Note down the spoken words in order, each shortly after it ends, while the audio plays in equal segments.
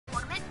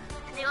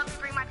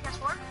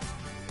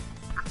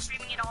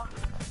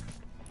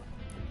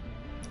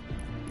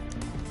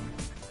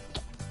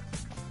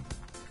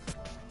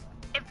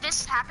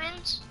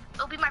happens,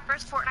 it'll be my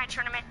first Fortnite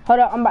tournament. Hold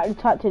up, I'm about to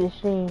talk to the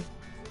stream.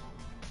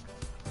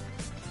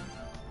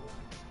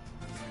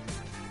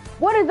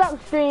 What is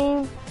up,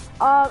 stream?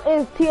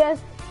 It's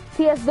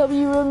TSW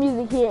Real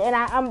Music here,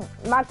 and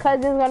my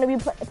cousin's gonna be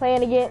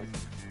playing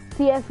against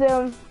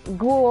TSM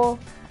Ghoul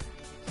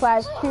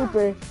 /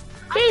 Trooper.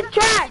 He's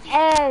trash,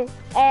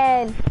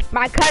 and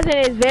my cousin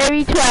is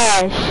very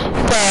trash.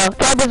 So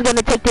Trevor's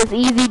gonna take this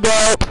easy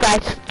dub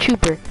 /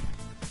 Trooper.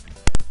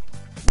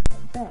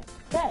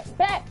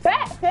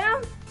 Back,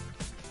 fam.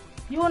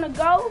 You wanna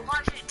go?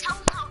 Tell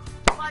him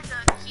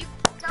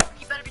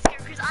he better be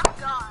scared because I'm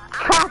God.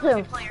 Trash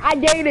him. I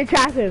dare you to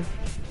trash him.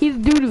 He's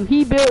doo-doo.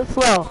 He builds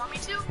slow. Want me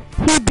to?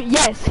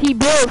 Yes, he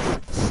builds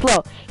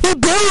slow. He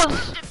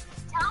builds.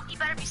 Tell him he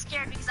better be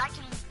scared because I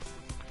can.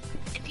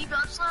 If he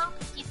builds slow,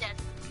 he's dead.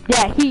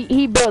 Yeah,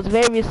 he builds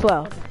very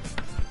slow.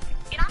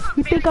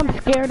 You think I'm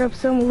scared of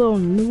some little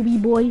newbie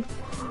boy?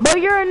 Bro,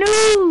 you're a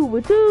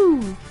noob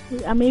too.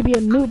 I may be a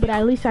noob, but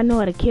at least I know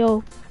how to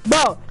kill.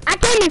 Bro, I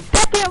came in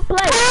second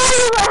place.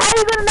 How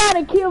you gonna know how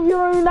to kill if you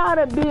don't even know how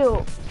to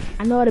build?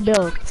 I know how to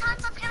build.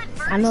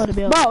 I know how to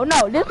build. Bro,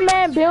 no, this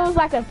man builds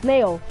like a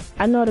snail.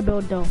 I know how to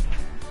build though.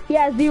 He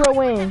has 0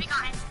 wins.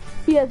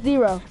 He has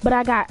 0. But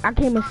I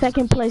came in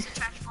second place.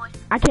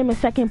 I came in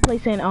second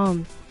place in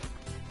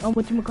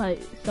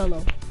whatchamacallit,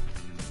 solo.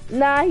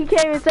 Nah, he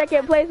came in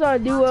second place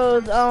on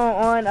duos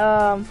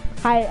on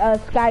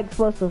Sky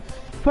Explosive.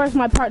 First,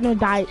 my partner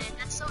died.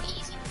 That's so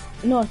easy.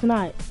 No, it's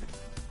not.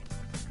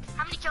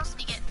 How many kills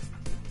did he get?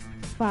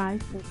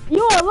 5.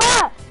 You a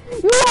lot!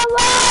 You a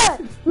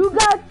lot! You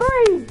got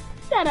 3!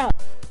 Shut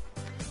up.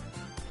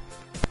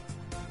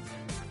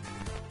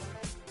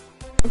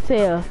 It's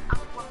here.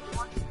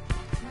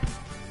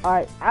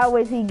 Alright, I'll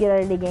wait till you get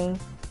out of the game.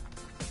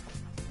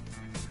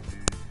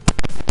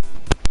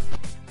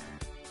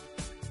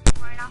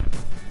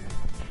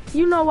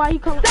 You know why he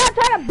come? Stop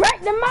trying to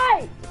break the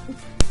mic!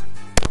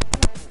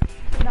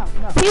 No.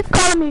 He's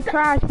calling me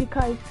trash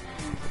because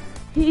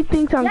he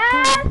thinks I'm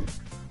trash.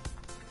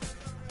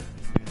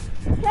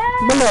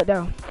 But look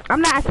though,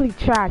 I'm not actually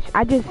trash.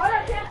 I'm just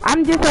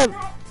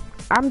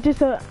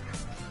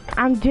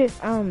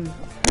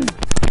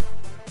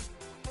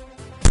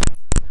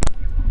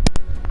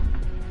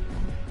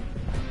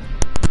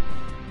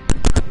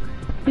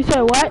You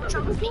said what?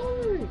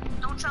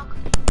 Don't choke.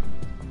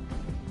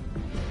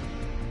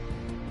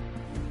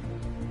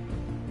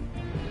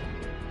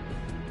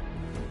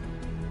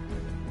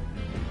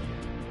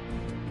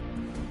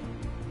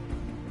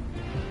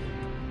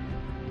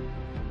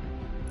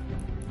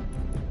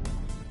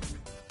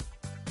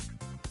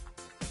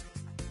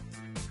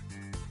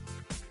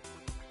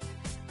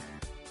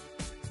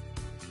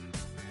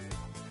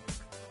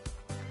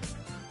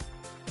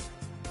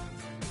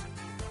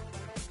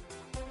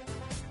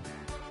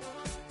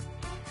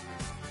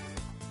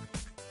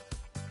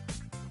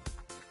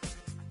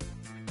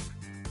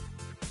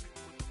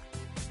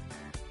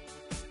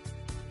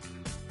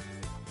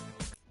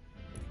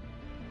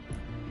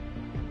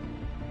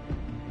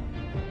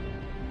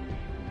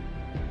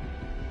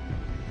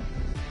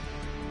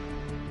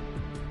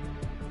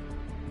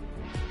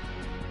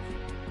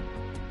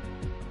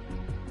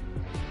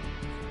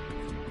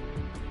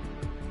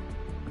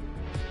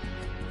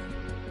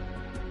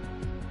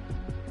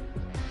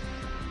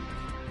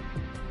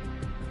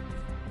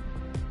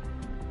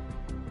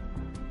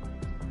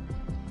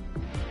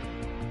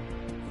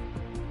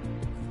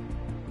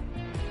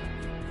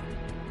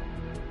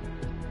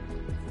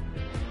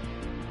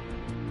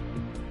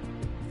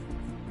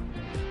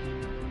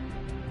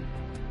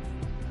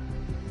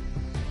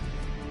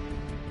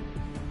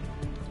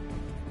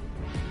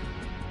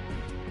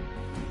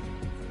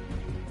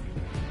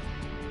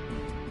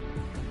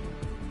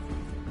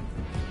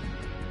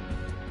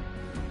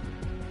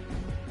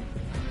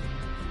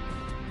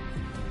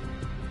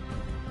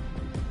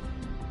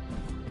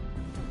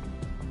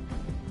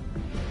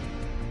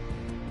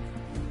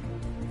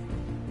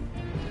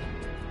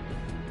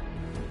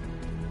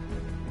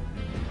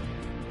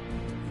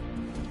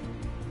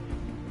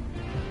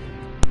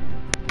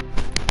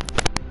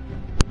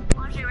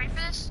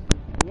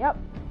 Yep.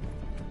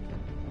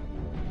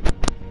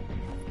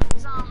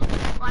 Is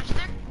Flash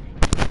there?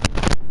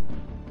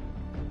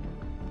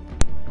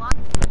 What?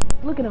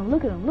 Look at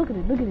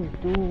this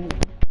dude.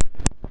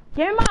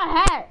 Give me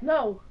my hat.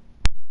 No.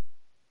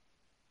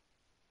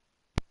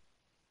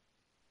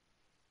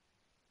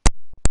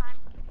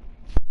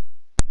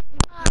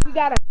 We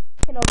got a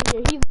over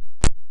here. He's.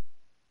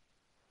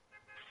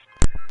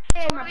 So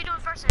what are we doing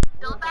first?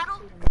 Build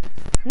battle?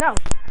 No.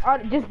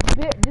 Just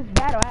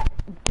battle.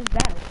 Just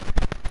battle.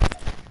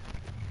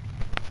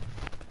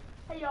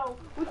 Hey yo,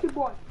 what's your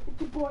boy?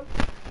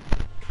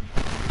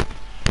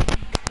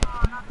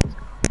 Not this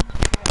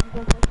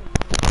one.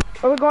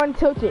 Or we're going to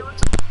tilt it.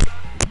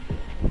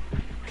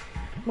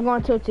 We're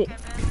going to tilt it.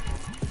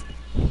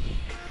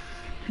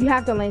 You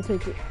have to lane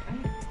tilt it.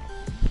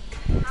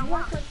 I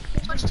want to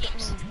switch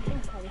teams.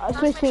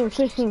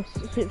 Switch teams.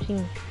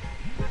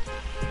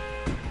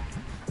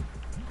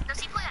 Does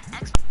he play on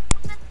Xbox?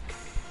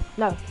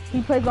 No,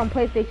 he plays on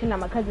PlayStation at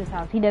my cousin's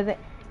house. He doesn't.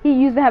 He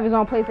used to have his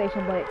own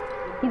PlayStation, but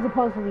he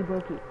supposedly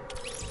broke it.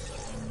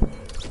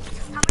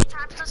 How many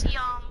times does he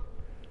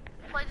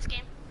play this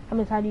game? How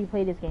many times do you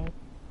play this game?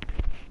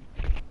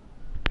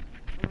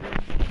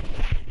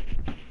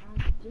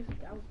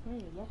 I was playing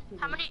it yesterday.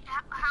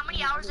 How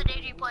many hours a day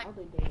do you play?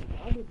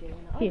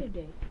 The other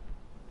day.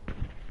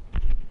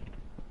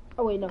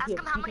 Oh wait, no. Ask Here.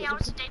 him how many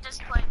hours a day does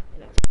he play?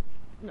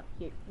 No,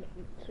 here. No,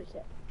 switch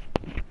that.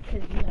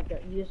 Because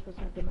you're supposed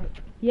to have the mic.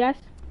 Yes?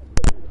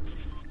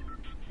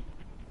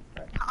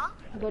 Huh?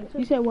 Go to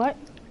You said what?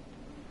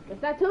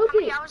 It's not How many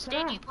Tuesday. hours a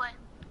day do you play?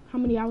 How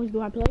many hours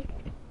do I play?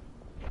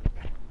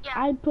 Yeah.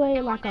 I play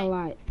in one like a day.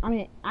 lot. I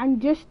mean, I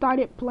just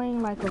started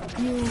playing like a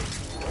few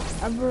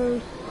ever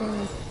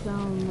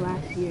since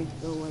last year.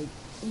 So like,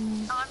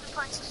 Oh, I've been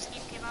playing since this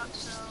game came out,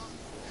 so...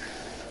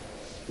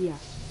 yeah.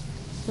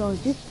 So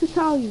just to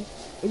tell you,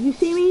 if you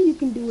see me, you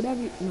can do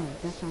whatever. No,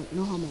 that's not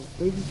no homo.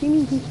 But if you see me,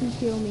 you can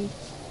kill me.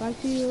 If I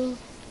see you,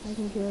 I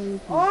can kill you.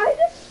 Too. Oh,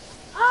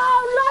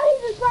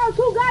 he just found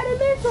 2 guided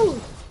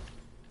missiles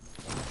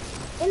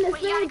in the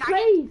Wait, same yeah,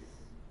 place.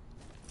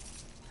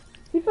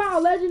 He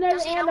found legendary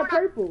Does he and know the we're not-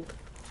 purple.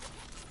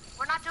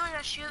 We're not doing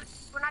a shoot.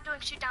 We're not doing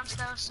shoot downs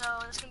though, so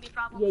this can be a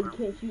problem. Yeah, you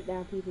can't shoot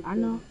down people. I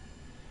know.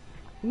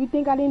 You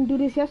think I didn't do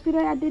this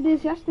yesterday? I did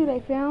this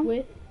yesterday, fam.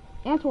 With?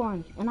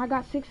 Antoine, and I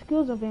got 6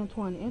 kills of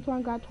Antoine.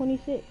 Antoine got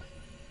 26.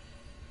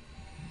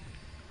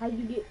 How'd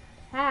you get?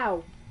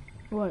 How?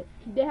 What?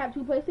 They have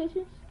 2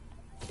 PlayStations?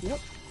 Yep.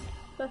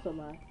 That's a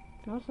lie.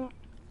 No, it's not.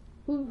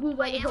 Whose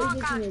Wait, other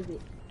Antoine PlayStation got- is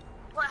it?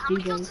 What, how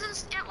many DJ. kills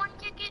does Antoine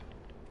get?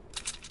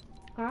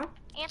 Huh?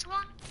 Yes,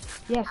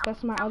 Antoine?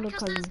 that's my How other many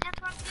kills cousin. does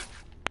Antoine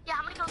get? Yeah,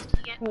 how many kills did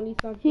he get? 20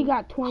 something. He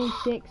got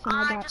 26, and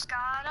I I got. just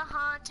got a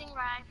hunting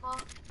rifle.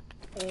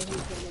 And he's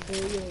gonna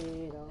blow your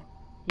head off.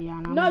 Yeah,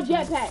 I know. No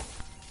jetpack.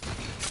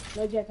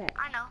 No jetpack.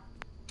 I know.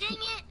 Dang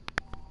it!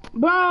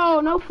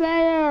 Bro, no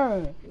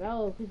fair.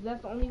 No, because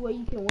that's the only way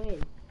you can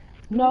win.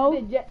 No.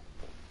 The jet-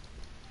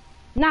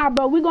 Nah,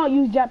 bro, we gonna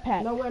use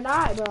jetpack. No, we're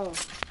not, bro.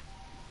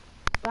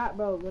 Stop,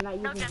 bro. We're not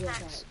No using jetpacks.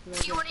 jetpacks. No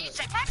Do you want to use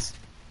jetpacks?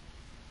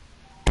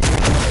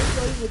 Let's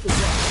go with the jet.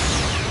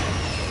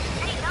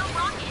 Hey, no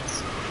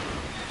rockets.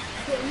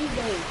 You can't use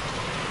those.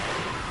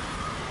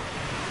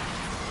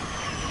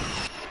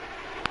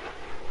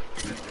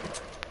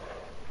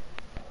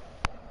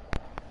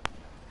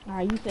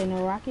 Alright, you say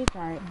no rockets?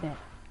 Alright, bet.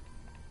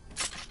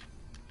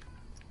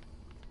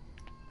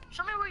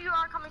 Show me where you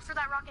are coming for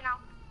that rocket now.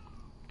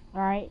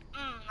 Alright,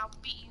 I'll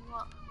beat you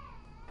up.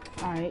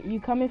 alright. You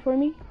coming for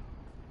me?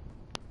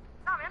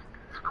 No, man.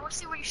 I want to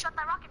see where you shot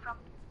that rocket from.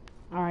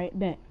 Alright,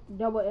 bet.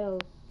 Double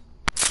L's.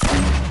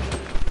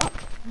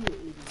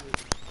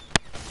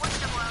 What's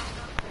double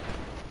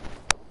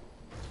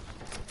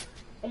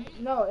L,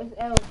 No, it's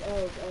L's.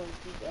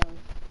 It's L's.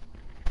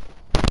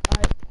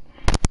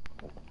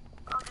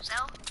 Oh, just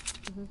L?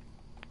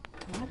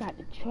 I got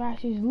the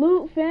trashiest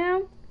loot,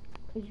 fam.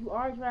 Because you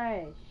are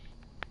trash.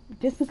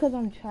 Just because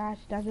I'm trash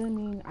doesn't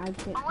mean I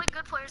can. Only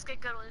good players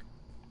get good loot.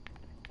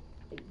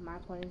 It's my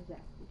point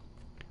exactly.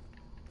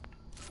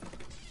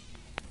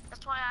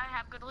 That's why I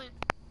have good loot.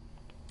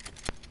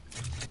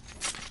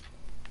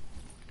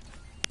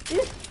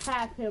 Just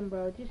trap him,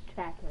 bro. Just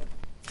trap him.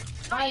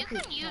 No, Why you is can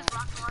it use trap?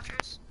 rocket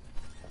launchers.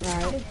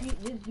 Alright.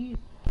 Just use.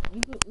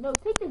 You can, no,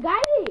 take the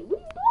guided.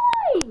 What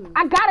are you doing?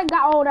 I gotta go.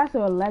 Oh, that's a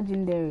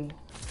legendary.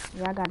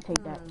 Yeah, I gotta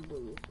take that.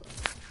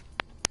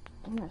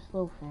 I'm not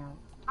slow, fam.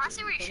 I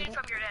see where you're shooting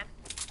from, you're dead.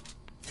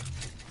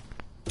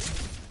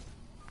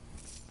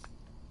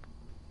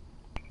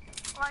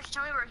 Well, just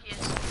tell me where he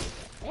is.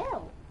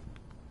 L.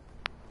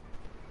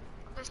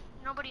 There's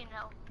nobody in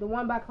L. The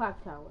one by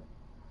Clock Tower.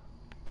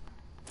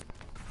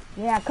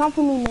 Yeah, come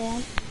for me,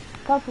 man.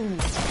 Come for me.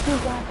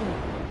 Please come for me.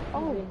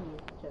 Oh, in here.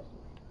 Trust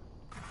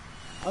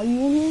me. Are you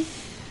in here?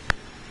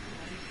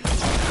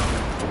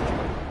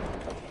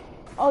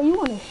 Oh, you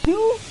wanna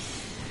shoot?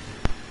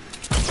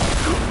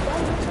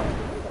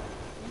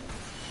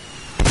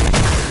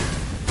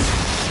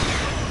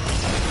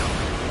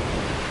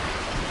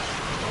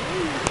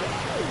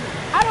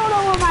 I don't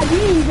know where my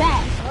D's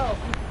at.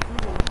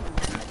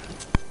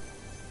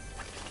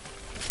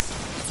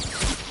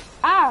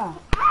 Ah.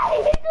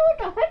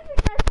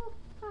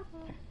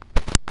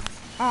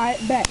 Alright,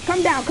 bet.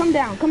 Come down, come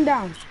down, come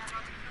down.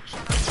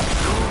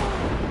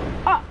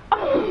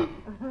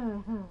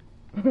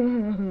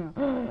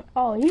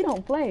 Oh, he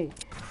don't play.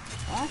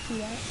 Oh, I see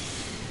that.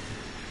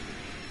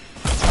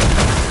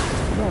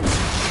 Bro,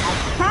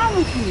 I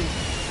promise you.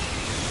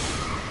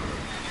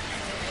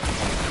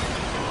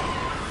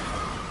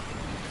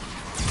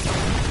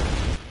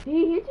 Did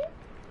he hit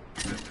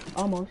you?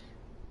 Almost.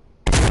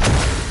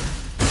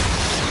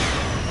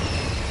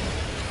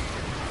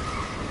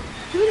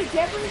 Shoot it,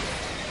 Jeffrey.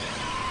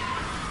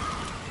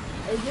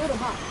 Hey, you're the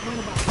box. You're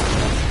the box.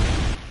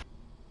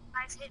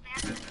 Nice hit,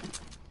 man.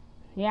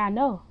 Yeah, I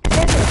know.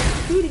 Jeffrey,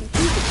 shoot it.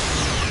 Shoot it.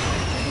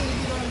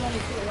 You're gonna let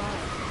it sit around.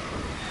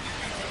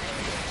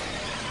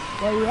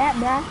 Where you at,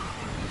 bruh?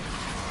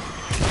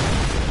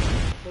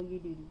 Go your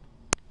duty.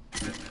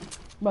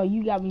 Bro,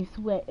 you got me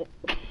sweating.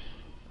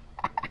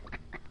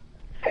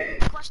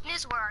 The question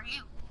is, where are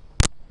you?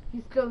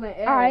 He's still in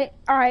air.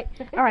 Alright.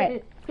 He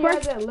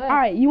First, hasn't left.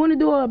 alright, you wanna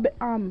do a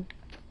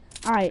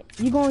alright,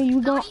 you going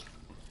Really?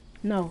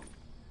 no.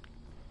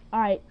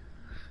 Alright.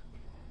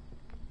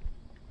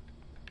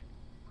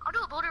 I'll do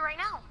a boulder right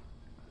now.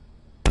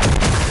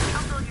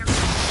 I'll build your.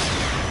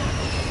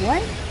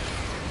 What?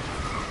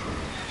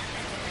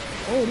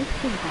 Oh, this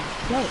kid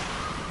got dope.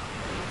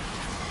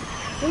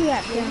 Look at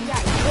Yeah, that, you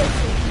got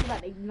glitches. He's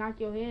about to knock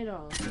your head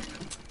off.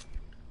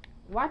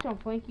 Watch him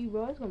flank you,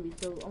 bro. It's gonna be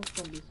so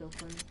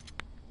funny.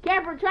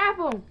 Camper, trap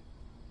him.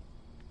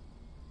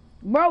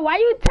 bro, why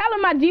you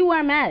telling my G where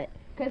I'm at?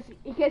 Cause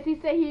he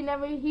said he's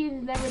never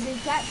been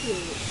captured.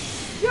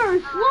 You're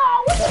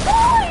slow. What you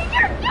doing?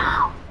 You're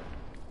slow.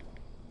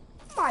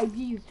 My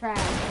G is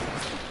trash.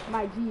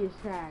 My G is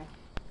trash.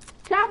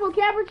 Trap him,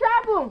 camper,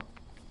 trap him.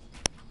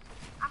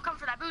 I'm coming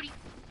for that booty.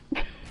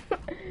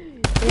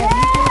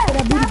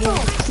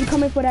 You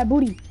coming for that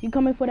booty. You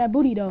coming for that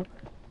booty though.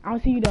 I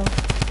don't see you though.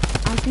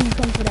 I don't see you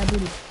coming for that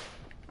booty.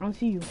 I don't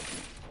see you.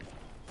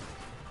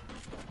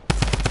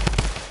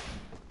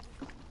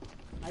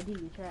 My G is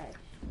trash.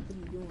 What are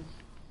you doing?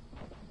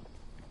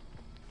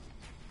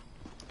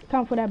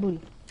 Come for that booty.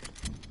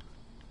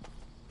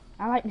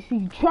 I like to see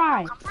you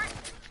try. Comfort?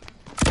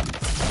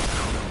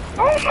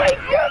 Oh my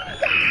god!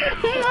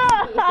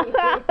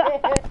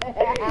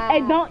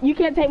 Hey, you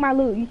can't take my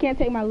loot. You can't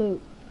take my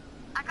loot.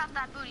 I got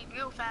that booty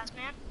real fast,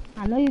 man.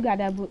 I know you got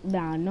that boot.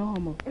 Nah, no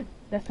homo.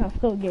 That sounds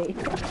so gay.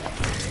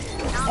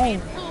 Now Hey, I'm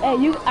full. hey,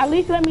 you at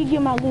least let me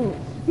get my loot.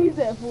 He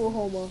said full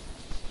homo.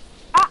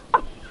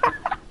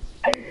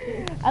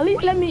 At least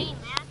What let do you me. mean,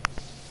 man?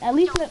 At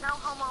least Don't let. know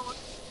homo.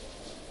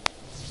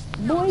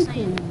 Boy, Don't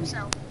say it please.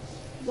 yourself.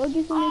 Go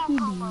get some All Mickey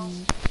homo.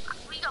 D's.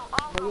 We go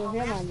all But your homo,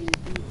 hair man. on me.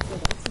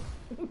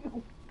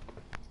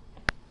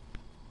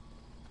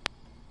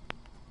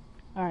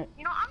 Alright.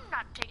 You know, I'm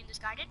not taking this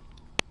guided.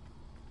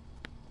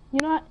 You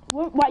know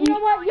what? You know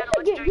what? I You got a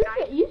should get.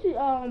 legendary You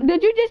should.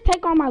 Did you just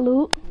take all my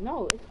loot?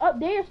 No, it's up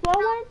there. Slow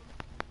one.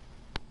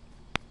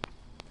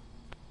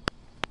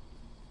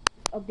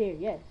 Up there.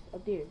 Yes.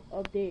 Up there.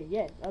 Up there.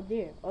 Yes. Up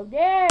there. Up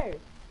there.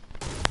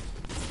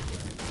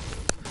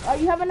 Oh,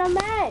 you have enough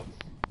mats?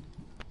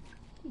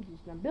 He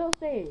just done build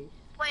stairs.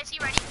 Wait, is he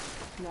ready?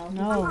 No.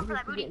 No. He's I'm for that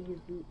just booty. getting his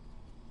boot.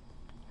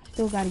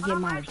 Still gotta get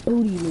I'm my ready.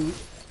 booty loot.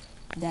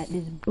 This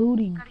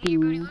booty Gotta get your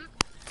booty dude. loot.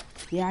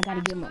 Yeah, I gotta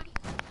Have get some my. booty.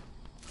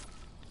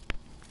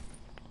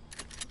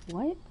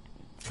 What?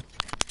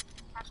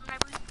 Have some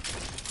booty.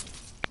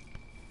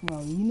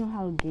 Bro, you know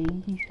how gay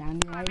he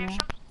sounded Come on, right man. now?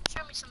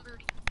 Show me some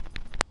booty.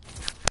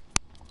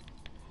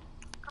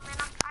 Come on,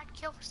 I'd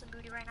kill for some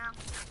booty right now.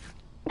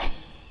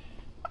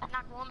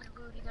 Not woman's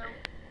booty, though.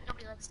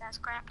 Nobody likes that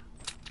crap.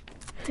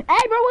 Hey,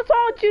 bro, what's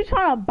wrong with you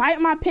trying to bite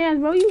my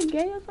pants, bro? You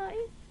gay or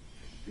something?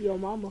 Yo,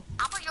 mama.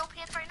 I'm on your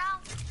pants right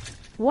now.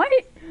 What?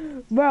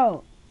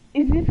 Bro,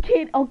 is this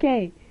kid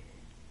okay?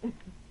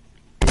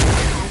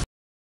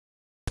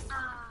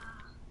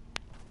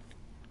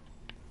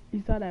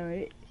 You saw that,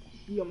 right?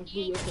 You almost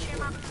blew You ain't yourself. share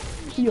my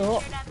booty. You Yo.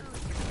 ain't share that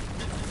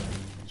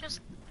booty.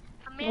 Just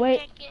a man Wait,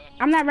 can't get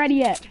any. I'm not ready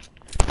yet.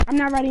 I'm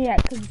not ready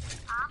yet, cause.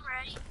 I'm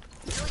ready.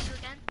 Kill you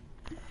again.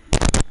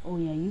 Oh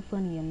yeah, you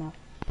funny enough.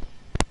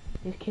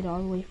 This kid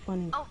always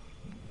funny. Oh.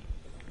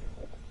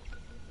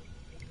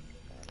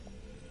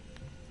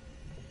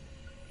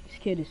 This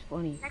kid is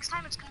funny. Next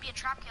time it's gonna be a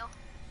trap kill.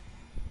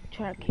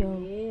 Trap kill.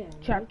 Yeah.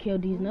 Trap kill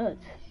these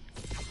nuts.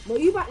 But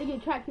you about to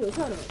get track killed.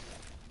 Hold on.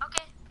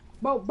 Okay.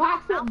 Bro,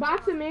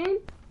 box him in,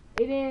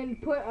 and then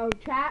put a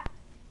trap.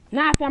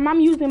 Nah, fam, I'm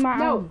using my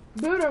No,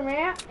 build a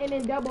ramp and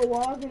then double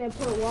walls and then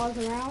put walls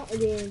around and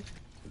then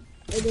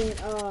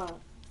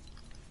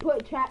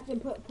put traps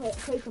and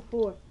place a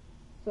floor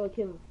so it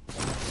kill him.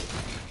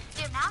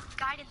 Dude, now the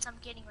guidance I'm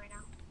getting right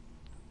now.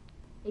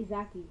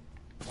 Exactly.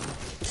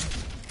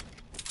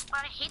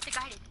 But I hate the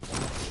guidance.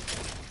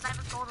 Because I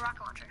have a gold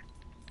rocket launcher.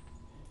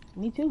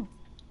 Me too.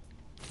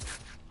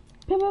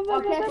 Okay,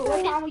 so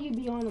what time will you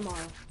be on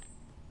tomorrow?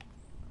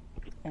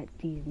 At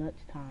these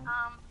nuts time.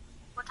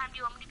 What time do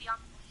you want me to be on?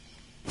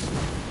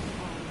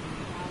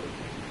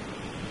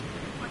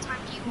 What time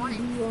do you want it?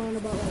 Be on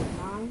about like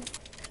 9.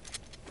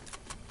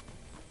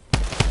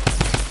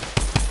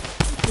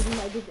 Cause you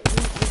might get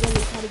we're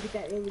gonna try to get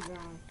that early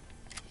ground.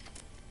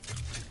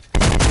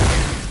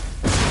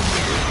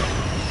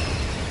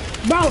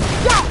 Bro,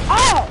 shut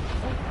up!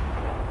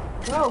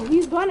 Bro, he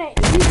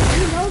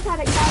knows how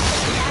to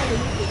calculate the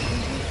guidance.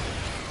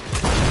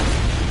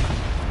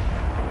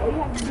 All you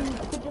have to do is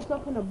put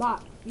yourself in a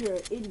box. You're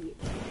an idiot.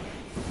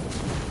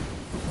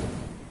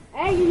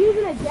 Hey, you're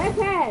using a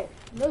jetpack.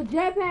 No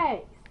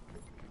jetpack.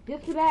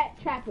 Just for that,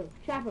 trap him.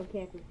 Trap him,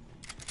 camper.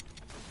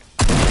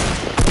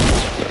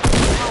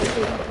 Oh,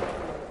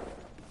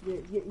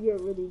 you're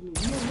really a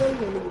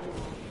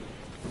noob.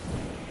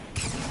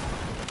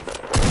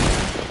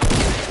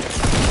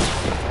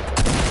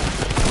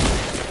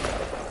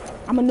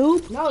 I'm a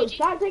noob? No,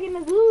 stop taking the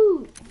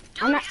loot.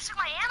 Dude, I'm not- you just took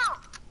my ammo.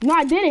 No,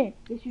 I didn't.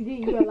 Yes, you did.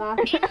 You're alive.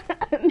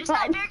 It's No,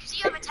 I not fair because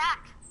you have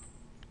attack.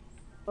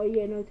 Oh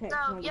yeah, no tech.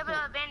 So you have an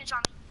advantage on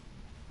me.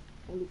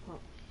 Only pump.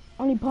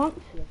 Only punks?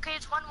 Okay,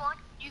 it's 1-1.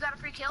 You got a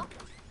free kill.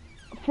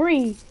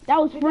 Free. That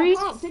was free?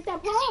 Take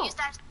that Because you pump. used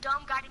that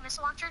dumb guided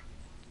missile launcher.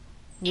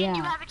 Yeah. And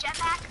you have a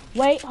jetpack.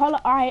 Wait, hold on.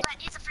 Alright. That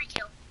is a free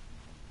kill.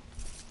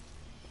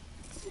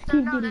 So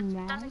He's no, getting that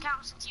mad. doesn't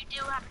count since you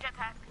do have a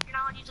jetpack. You're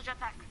not allowed to use a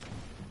jetpack.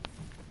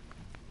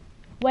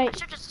 I Wait.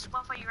 should just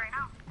disqualify you right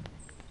now.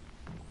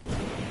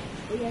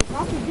 Oh yeah,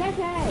 drop the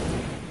jetpack.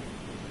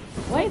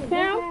 Wait,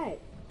 fam.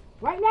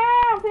 Right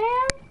now,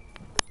 fam.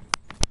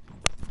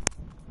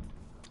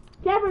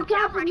 Kevin, Okay,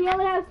 trap I'm him. ready, He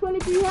only has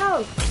 23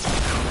 health.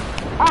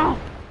 Ah.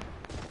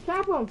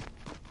 Trap him.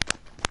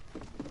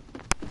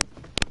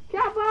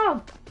 Trap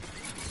him.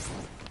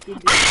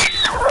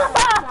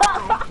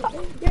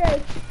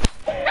 Yes.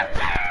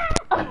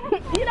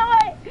 You know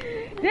what?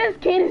 This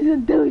kid is a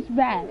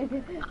douchebag.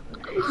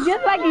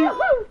 Just like you.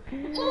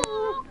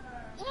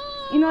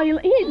 You know,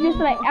 he's just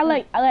like, I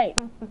like.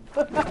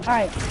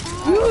 Alright.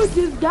 You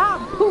just got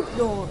pooped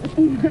on.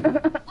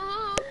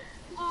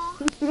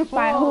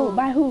 By who?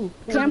 By who?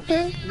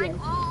 Camper? Yes.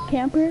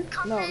 Camper?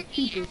 No,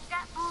 cheaper.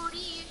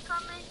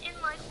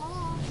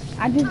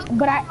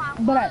 But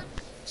I.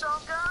 So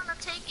I'm gonna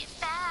take it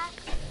back.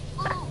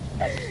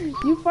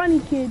 You funny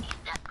kid.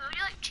 That booty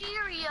like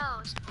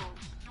Cheerios.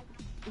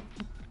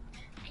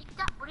 Eat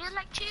that booty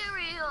like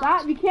Cheerios.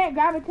 Stop, you can't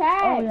grab a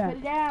tag. Oh, yeah. Put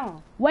it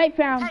down. Wait,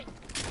 fam. Hey,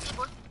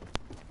 boy.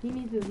 He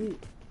needs his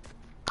loot.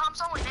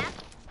 Tom's only, man.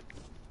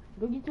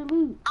 Go get your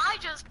loot. I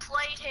just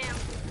played him.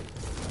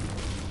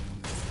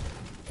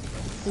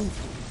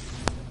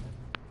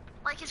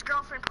 Like his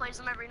girlfriend plays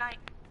him every night.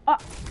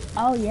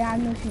 Oh yeah, I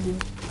know she do.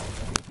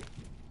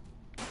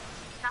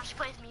 Now she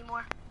plays me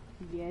more.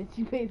 Yeah,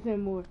 she pays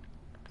him more.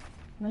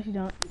 No, she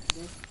don't.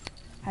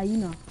 How you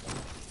know?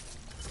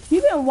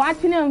 You been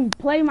watching him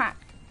play my...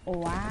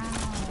 Wow.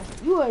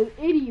 You an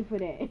idiot for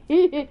that.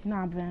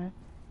 Nah, man.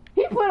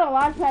 He put a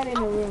launch pad in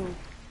the room.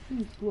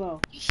 He's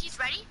slow. She's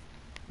ready?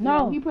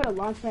 No. He put a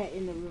launch pad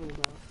in the room,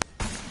 bro.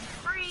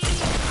 Free.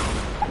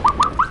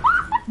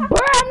 Bro,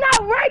 I'm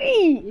not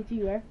ready! Yes,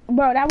 you were.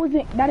 Bro, that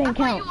didn't I thought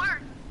count. you were.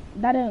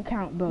 That didn't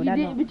count, bro. You That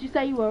didn't, don't. but you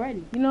said you were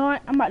ready. You know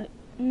what? I'm about to...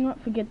 You know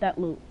what? Forget that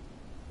loot.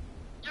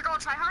 You're gonna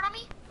try hard on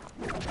me?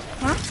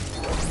 Huh?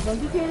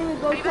 But you can't even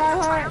go Are you try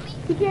about to try hard. on me?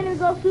 You can't even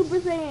go Super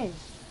Saiyan.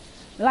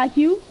 Like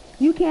you?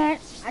 You can't.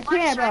 I Why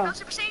can't, should I bro. go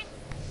Super Saiyan?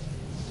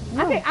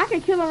 No. I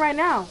can kill him right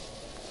now.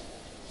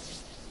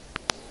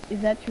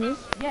 Is that true?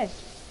 Yes.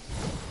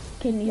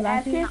 Can you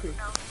Ask like him. it?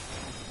 No.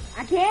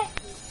 I can't.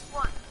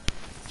 What?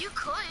 You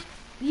could.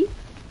 See? You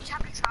just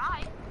have to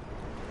try.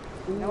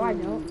 No, I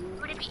don't.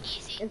 Would it be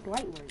easy? It's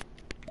light work.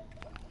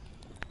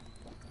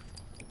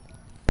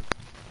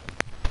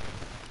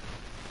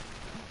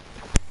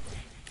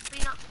 But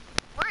you know,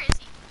 where is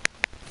he?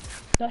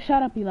 Don't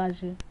shut up,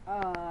 Elijah.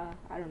 I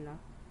don't know.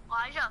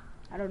 Elijah.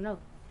 I don't know.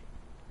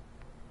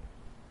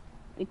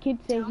 The kid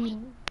said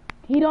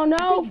he don't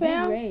know, Big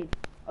fam. raid.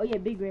 Oh yeah,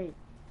 big raid.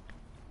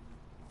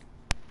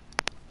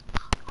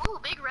 Ooh,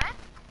 Big Red?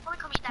 Wanna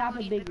come eat that Top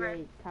booty, of big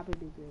raid. Top of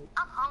big raid.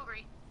 I'm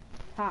hungry.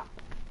 Top.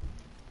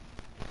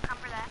 Come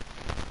for that.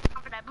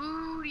 Come for that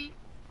booty.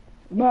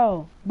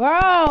 Bro.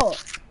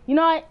 You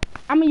know what?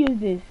 I'm gonna use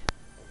this.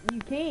 You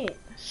can't.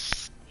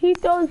 He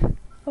throws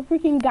a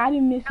freaking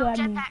guiding missile No at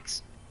me.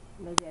 jetpacks.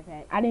 No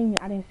jetpack. I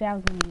didn't say I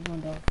was gonna use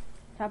one though.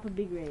 Top of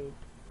big raid.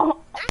 Oh.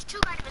 There's 2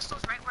 guided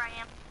missiles right where I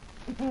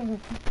am.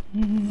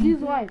 Use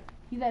one.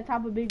 He's at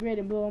top of big raid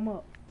and blow him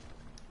up.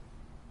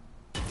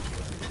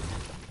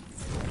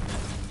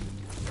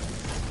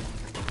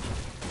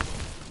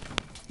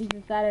 He's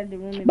inside of the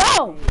room. in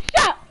Bro, Big Raid.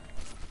 shut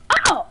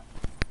up!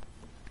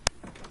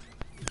 In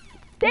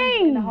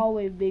Dang! the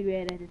hallway of big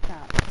red at the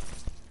top.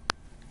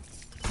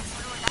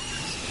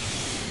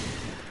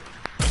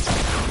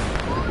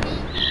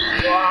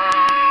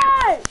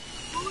 What?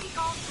 Booty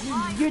goes to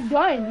life. You're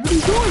done. What are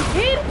you doing,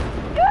 kid?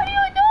 What are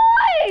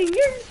you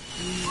doing?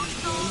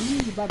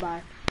 Booty goes. Bye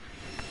bye.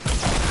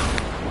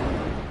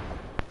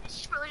 Did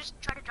he really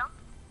just try to jump?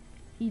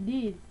 He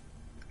did.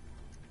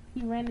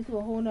 He ran into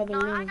a whole nother No,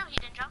 I room. know he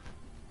didn't jump.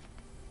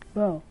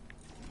 Bro,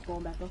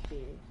 Going back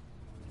upstairs.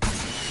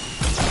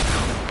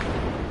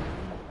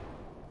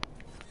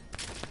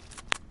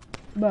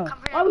 bro, Come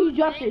for that Oh, you booty.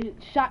 dropped the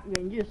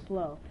shotgun. You're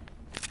slow.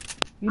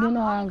 you don't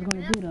know what I was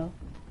gonna do though.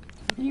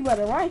 You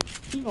better run.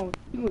 He gonna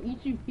eat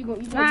you. He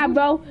gonna eat your Nah, booty.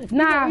 bro, He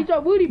nah. gonna eat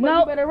your booty, but Nope.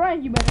 you better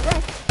run. You better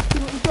run. He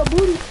gonna eat your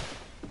booty.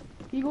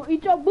 He gonna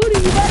eat your booty.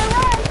 You better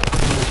run.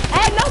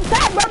 Hey, no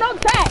tag, bro, no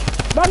tag.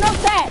 Bro, no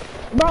tag.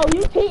 Bro,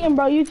 you cheating,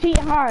 bro. You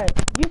cheating hard.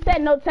 You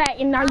said no tag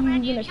and now Oh, you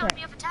man, using you a killed tag.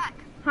 me with attack.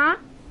 Huh?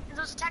 There's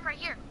a attack right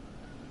here.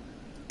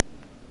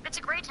 It's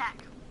a gray attack.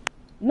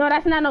 No,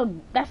 that's not no.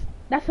 That's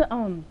a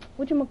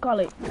what you gonna call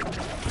it?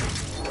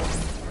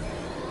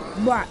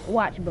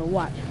 Watch, bro,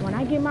 watch. When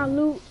I get my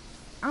loot,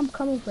 I'm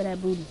coming for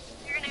that booty.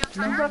 You're gonna go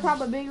try He's her? on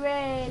top of big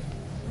red.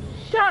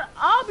 Shut up,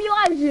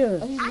 Oh,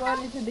 Elijah. he's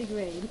going into big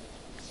red.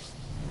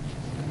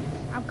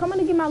 I'm coming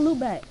to get my loot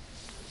back.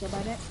 So by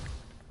that.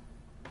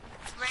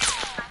 Right.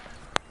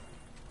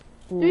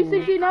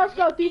 360 no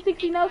scope.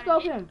 360 no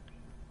scope him.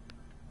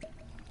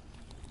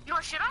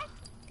 Oh, should I?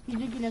 He's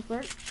drinking his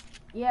first.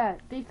 Yeah,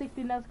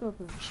 360 no scope.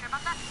 You sure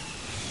about that?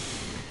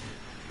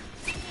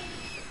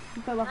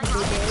 He fell off a big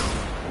day.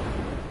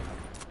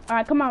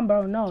 Alright, come on,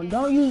 bro. No,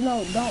 don't use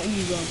them.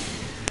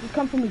 Just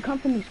come for me,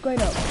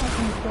 straight up.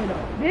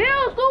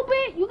 Bill,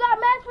 stupid! You got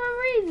match for a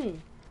reason.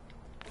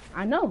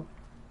 I know.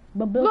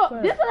 But Bill Look,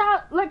 first. this is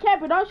how, look,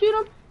 Camper, don't shoot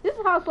him. This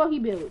is how slow he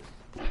builds.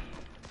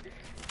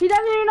 He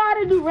doesn't even know how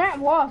to do ramp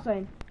wall,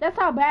 son. That's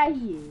how bad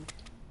he is.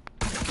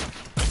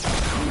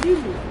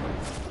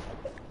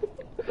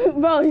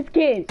 Bro, this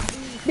kid.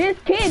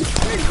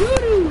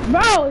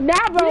 Bro,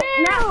 nah, bro.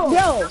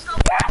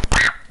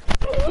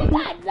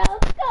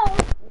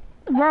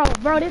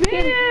 Bro, this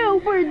kid.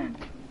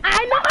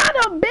 I know how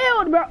to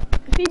build, bro.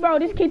 See, bro,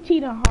 this kid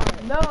cheating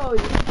hard. No,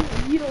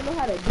 you don't know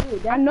how to do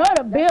it. I know how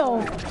to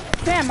build.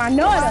 Sam, I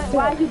know how to build.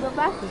 Why you go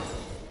faster?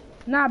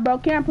 Nah, bro,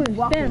 Camper,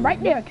 stand right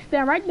there.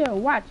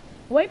 Watch.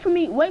 Wait for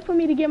me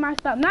to get my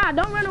stuff. Nah,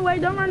 don't run away.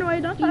 Don't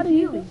try to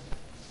use it.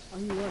 Oh,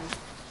 he was.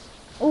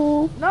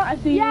 Ooh, No, I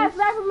see yeah, you.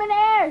 snipe him in the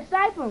air.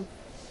 Snipe him.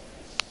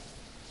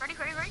 Ready?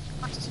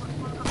 Watch this one.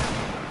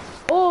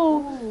 Ooh.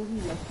 Ooh, he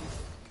left.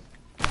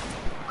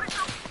 Where's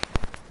the...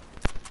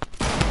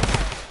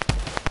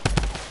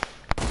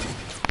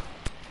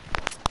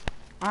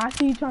 I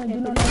see you trying to do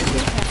no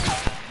nothing.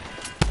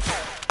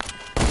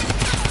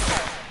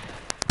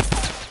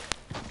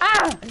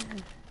 Ah!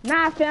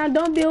 Nah, fam,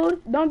 don't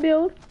build.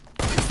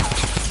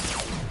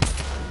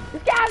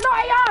 This guy has no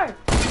AR.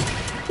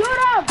 Shoot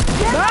him.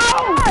 No!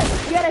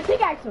 You gotta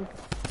pickaxe him.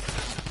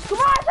 Come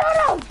on, shoot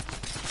him.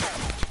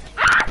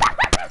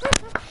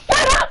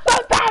 Shut up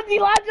sometimes,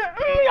 Elijah.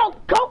 Yo,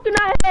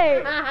 coconut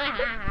head.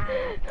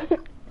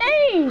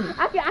 Hey! I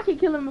can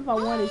kill him if I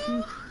wanted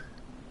to.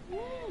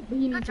 But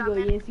he needs to go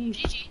ESU.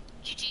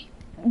 GG.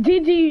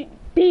 GG,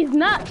 he's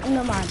not.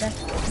 No mind,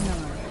 that's no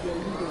mind.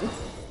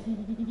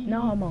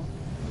 No homo.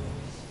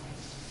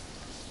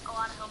 A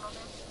lot of homo,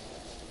 man.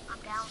 I'm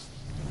down.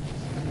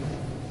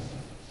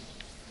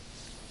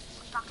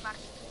 Let's talk about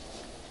it.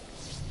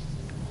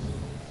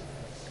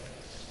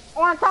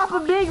 On top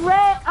of Big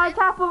Red, on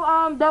top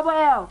of Double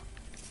L.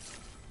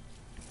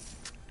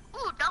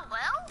 Ooh, double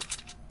L?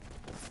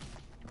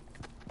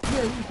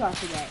 You're a retard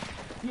for that.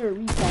 You're a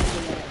retard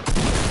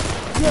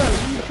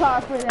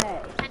for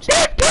that.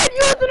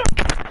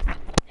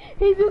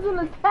 He's using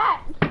a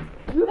tap.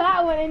 You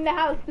had one in the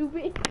house,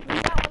 stupid. You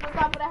got one on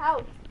top of the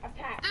house.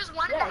 Attack. There's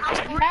one in the house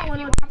for You had you. one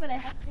on top of the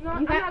house. You know,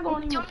 I'm not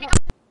going to Do you even want me to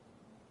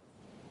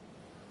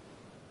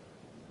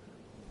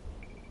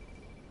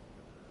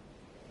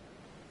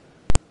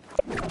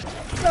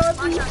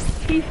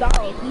He's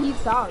salty. He's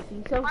salty.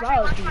 He's so Watch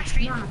salty. my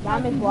stream.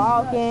 Diamond's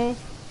walking.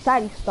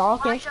 Shotty's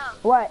stalking. Elijah.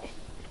 What?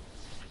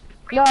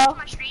 Are you No, watching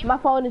my stream? my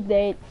phone is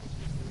dead.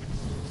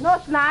 No,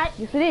 it's not.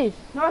 Yes, it is.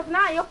 No, it's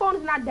not. Your phone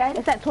is not dead.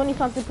 It's at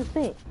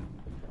 20-something%.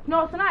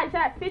 No, it's not. It's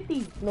at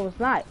 50. No, it's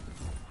not.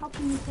 How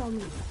can you tell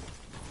me?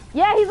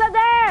 Yeah, he's up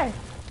there.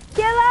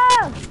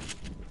 Kill him.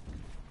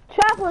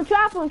 Trap him.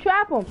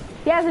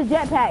 He has a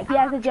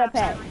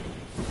jetpack.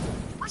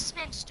 What's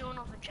Spence doing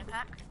with a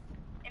jetpack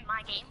in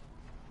my game?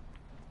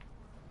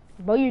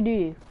 Bro, you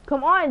do.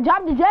 Come on,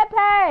 drop the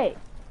jetpack.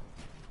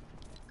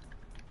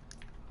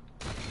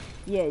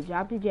 Yeah,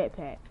 drop the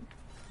jetpack.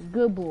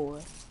 Good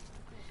boy.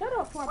 Shut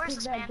up, before I Where's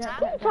pick the that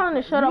Spence at? I'm trying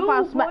to shut up.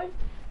 I'll smack.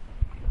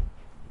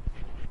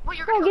 Well,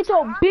 you're Don't gonna get go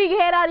your tomorrow? big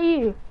head out of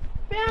here.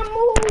 Fam,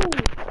 move.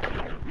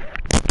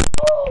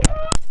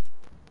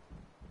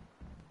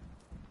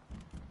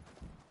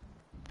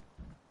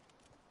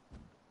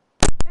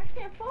 I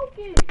can't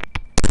focus.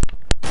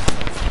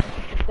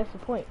 That's the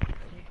point.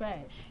 You're trash.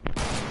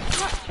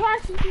 Not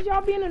trash, this is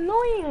y'all being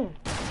annoying.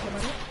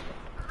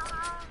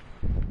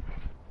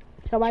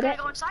 How about You that?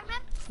 gonna go inside, man?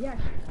 Yes.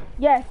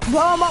 Yes,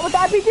 blow him up with the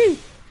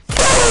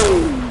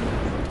RPG.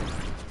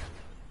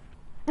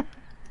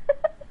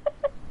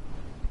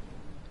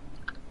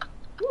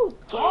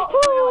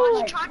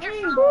 Watch, charge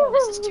your phone.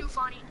 This is too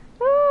funny.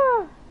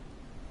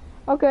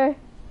 Okay.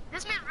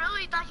 This man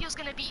really thought he was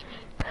gonna beat me.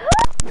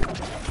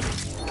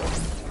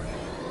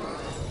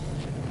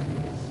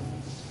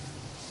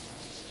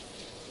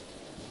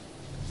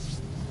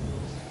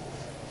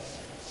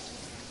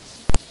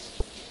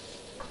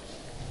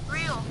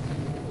 Real.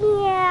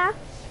 Yeah.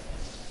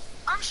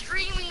 I'm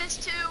streaming this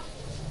too.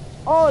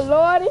 Oh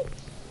lordy.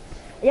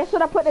 Guess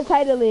what I put the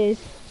title is?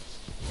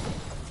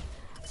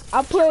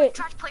 I put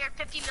Trash player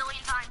 50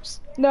 million times.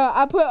 no.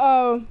 I put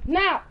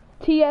now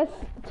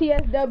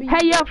TSW.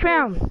 Hey, yo,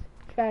 fam.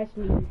 Trash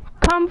music.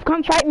 Come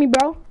fight me,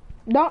 bro.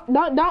 Don't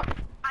Are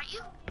you?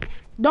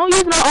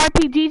 use no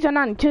RPGs or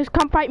nothing. Just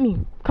come fight me.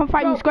 Come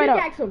fight me straight up.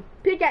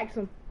 Pickaxe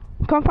him.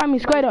 Come fight me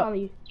straight up.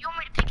 You. You want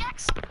me to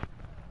pickaxe?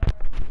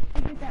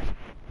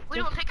 We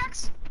doing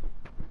pickaxe?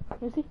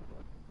 Let me see.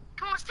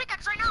 Come on, let's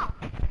pickaxe right now.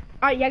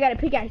 Alright, y'all gotta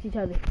pickaxe each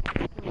other.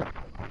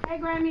 Hey,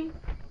 Grammy.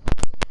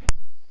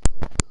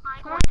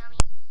 Alright, go on, dummy.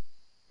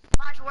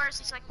 Watch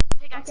worse so I can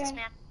pickaxe this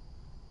man.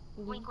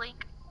 Wink,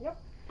 wink. Yep.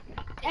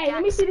 Pickaxe. Hey,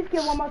 let me see this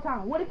kid one more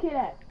time. Where the kid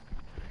at?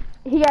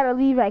 He gotta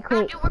leave right Oh,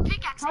 quick. dude, we're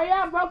pickaxing. Hurry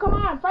up, bro. Come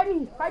on. Fight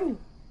me.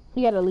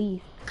 You gotta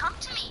leave. Come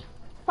to me.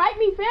 Fight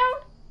me, fam.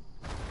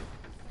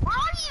 Where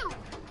are you?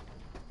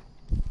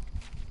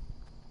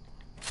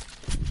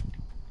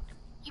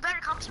 You better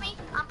come to me.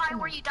 I'm by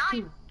where you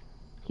died.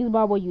 He's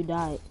about where you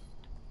died.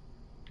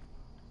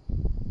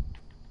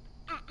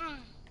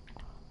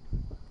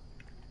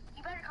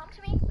 You better come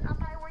to me. I'm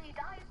by where you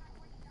died.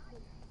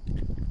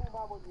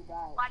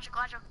 Watch it,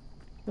 watch it.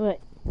 What?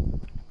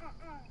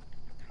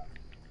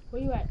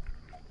 Where you at?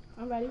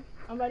 I'm ready.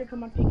 I'm ready for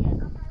my pickaxe.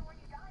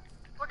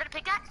 We're gonna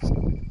pickaxe?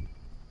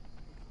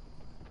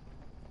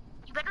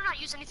 You better not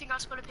use anything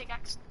else but a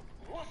pickaxe.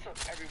 What's up,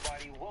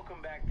 everybody?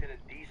 Welcome back to the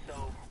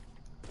DSO.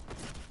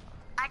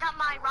 I got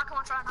my rocket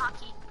launcher on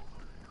hotkey.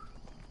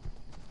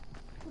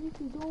 What is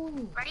he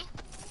doing? Ready?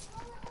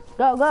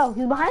 Go, go.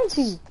 He's behind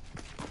you.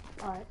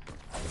 Alright.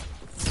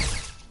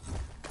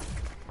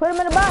 Put him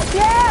in the box.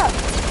 Yeah.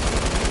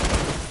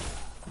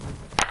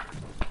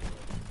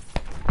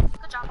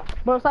 Good job.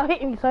 Bro, stop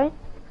hitting me, son.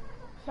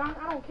 Son,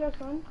 I don't care,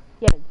 son.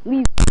 Yeah,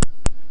 leave.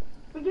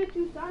 Forget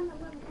you, son.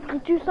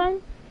 Get you,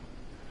 son.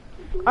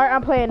 Alright,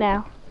 I'm playing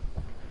now.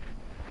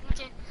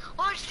 Okay.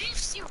 Oh, did you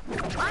see?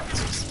 I've been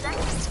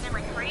suspecting it's been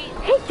like crazy.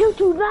 Hit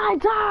you 9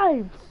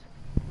 times.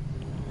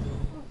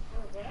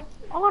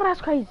 Oh,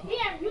 that's crazy.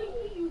 Yeah, you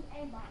use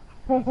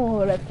aimbot.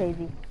 Oh, that's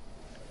crazy.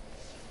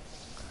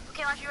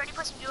 Okay, Elijah, you ready to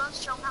play some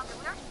duos? Show them how good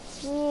we are?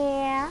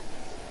 Yeah.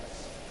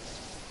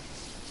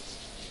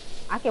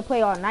 I can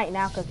play all night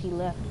now because he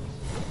left.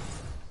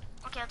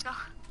 Okay, let's go.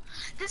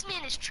 This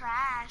man is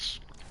trash.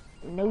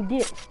 No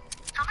dip.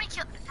 How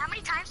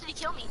many times did he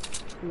kill me?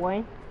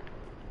 1.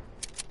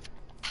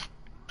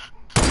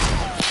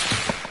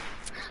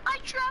 I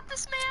trapped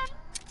this man.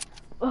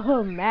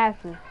 Oh,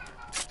 massive.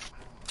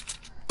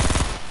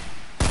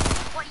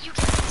 What, you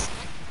killed this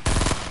man?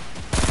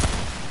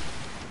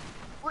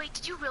 Wait,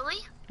 did you really?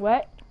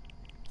 What?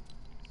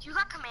 You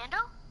got commando?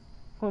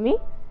 For me?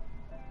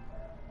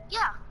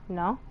 Yeah.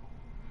 No.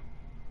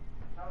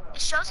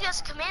 It shows he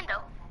has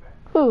commando.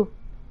 Who?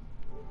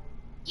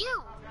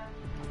 You.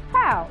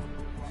 How?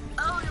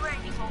 Oh, you're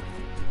wearing default.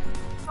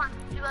 Come on,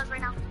 duos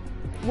right now.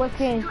 What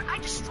skin? Dude, I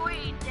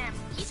destroyed them.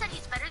 He said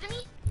he's better than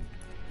me?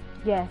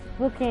 Yes.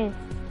 What skin?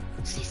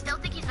 Does he still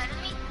think he's better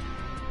than me?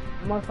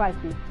 Most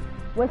likely.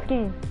 What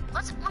skin?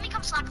 Let me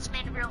come slap this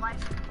man in real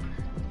life.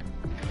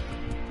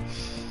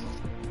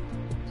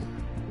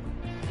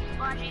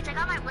 Well, do you think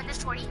I might win this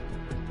 20?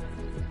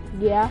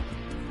 Yeah.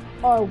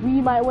 Or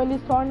we might win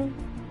this tournament.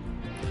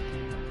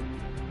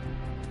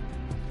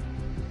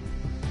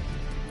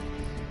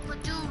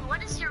 But dude,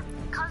 what is your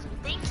cousin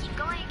thinking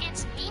going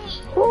against me?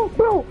 Oh,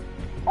 bro.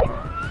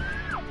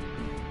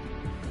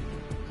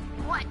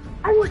 What?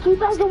 I need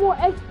 2,000 more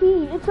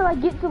XP until I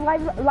get to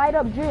light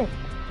up drift.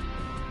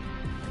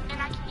 And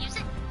I can use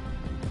it?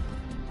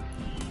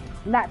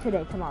 Not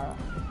today, tomorrow.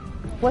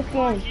 What Oh,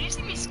 skin? did you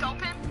see me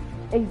scope him?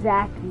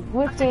 Exactly.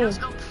 What That's a no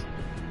skin? scope.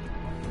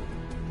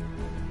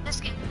 This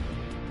skin.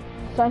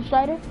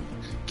 Sunstrider?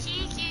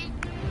 Kiki,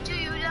 do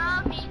you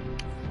love me?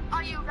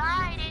 Are you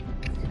riding?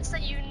 So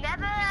you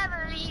never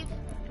ever leave.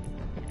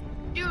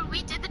 Dude,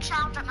 we did the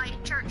challenge at my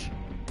church.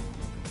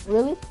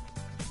 Really?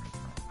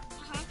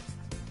 Mm-hmm.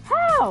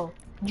 How?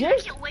 Dude, I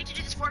Just. can't wait to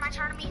do this Fortnite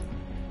tournament.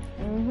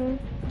 Mm-hmm.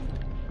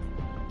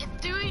 If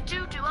we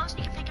do duos and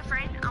you can pick a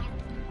friend, I'm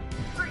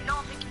pretty know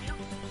I'm picking you.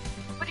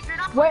 But if you're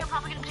not What? playing, I'm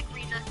probably gonna pick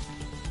Rita.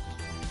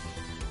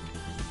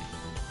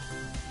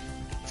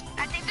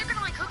 I think they're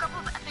gonna like hook up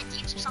with Epic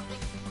Games or something.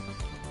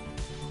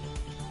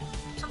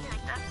 Something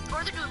like that.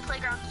 Or they're doing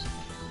playgrounds.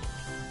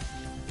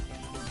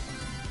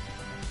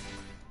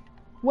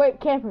 Wait,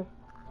 camper.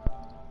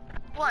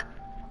 What?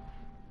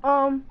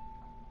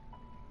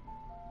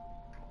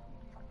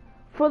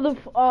 For the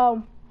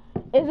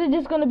is it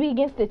just gonna be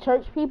against the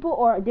church people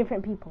or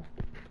different people?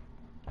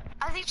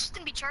 I think it's just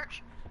gonna be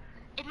church.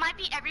 It might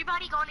be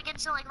everybody going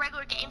against like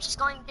regular games, just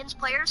going against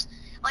players,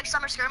 like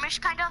summer skirmish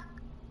kinda.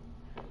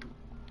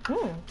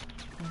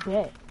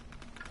 Bet.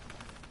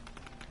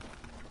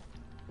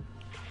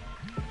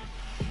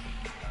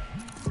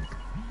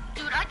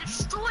 Dude, I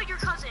destroyed your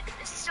cousin.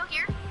 Is he still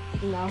here?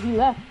 No, he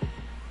left.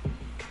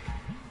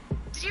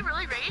 Did he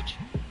really rage?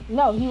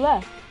 No, he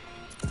left.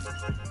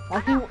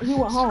 Like he went He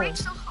home. raged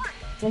so hard.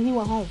 Yeah, he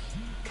went home.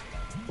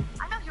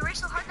 I know, he raged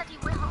so hard that he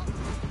went home.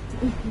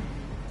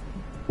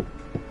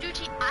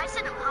 Dude, I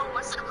sent him home.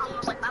 I sent him home. I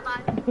was like,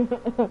 bye-bye.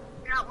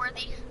 You're not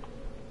worthy.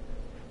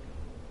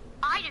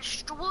 I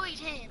destroyed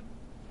him.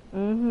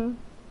 Mm-hmm.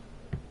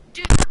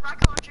 Dude, that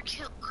rocket launcher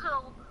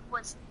kill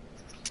was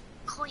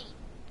clean.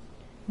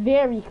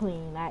 Very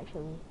clean,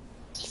 actually.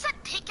 He said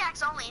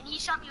pickaxe only, and he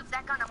shot me with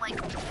that gun. I'm like,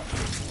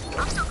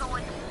 I'm still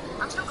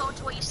going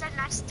to what you said, and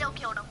I still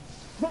killed him.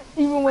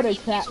 Even with I a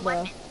didn't trap, use a bro.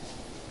 weapon.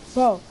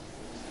 Bro,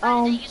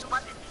 I didn't use a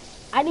weapon.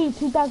 I need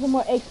 2,000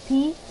 more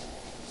XP,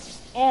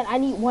 and I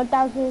need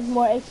 1,000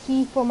 more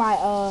XP for my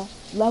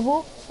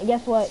level. And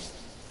guess what?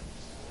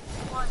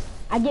 What?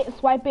 I get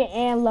swiping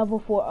and level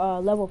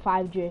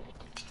 5 drift,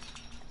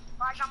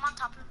 Raj, I'm on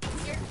top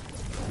of here.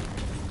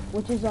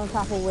 which is on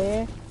top of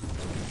where?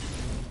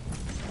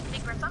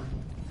 Big Griffo.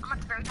 I'm at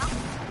the very top.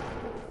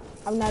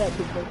 I'm not at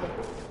 2%.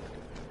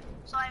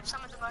 So I have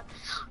some of them are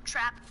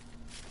trap.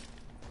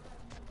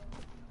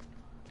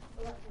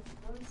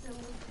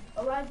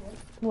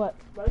 What?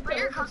 But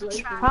your cousin's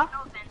trap. Huh?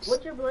 No offense.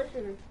 What's your blood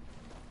sugar?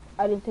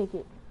 I didn't take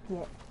it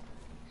yet.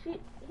 He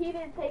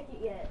didn't take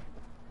it yet.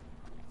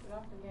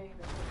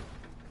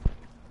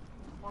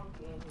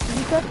 Did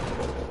you say?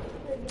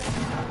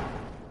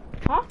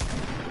 Huh?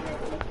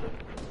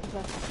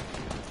 Okay.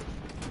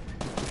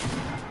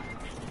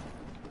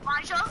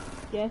 Elijah?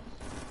 Yes.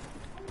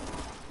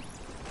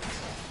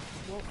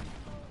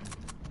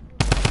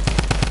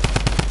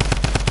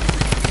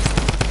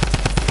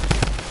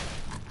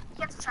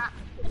 He has a trap.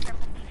 Be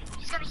careful.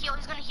 He's gonna heal.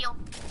 He's gonna heal.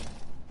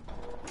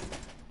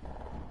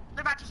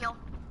 They're about to heal.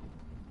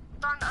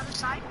 They're on the other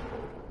side.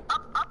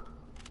 Up, up.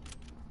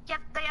 Yep,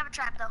 they have a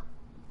trap though.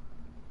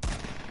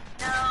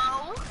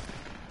 No.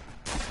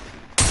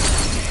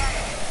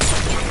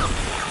 Yeah, go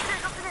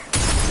for there.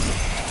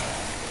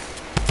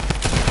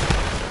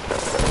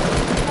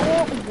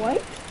 Oh,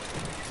 what?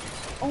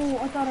 Oh,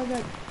 I thought I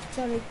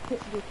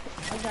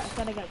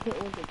got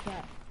hit with the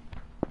cat.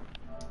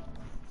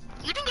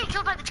 You didn't get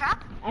killed by the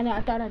trap? I know,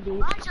 I thought I did.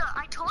 Elijah,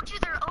 I told you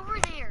they're over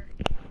there.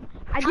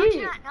 I How'd you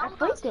did. not know I about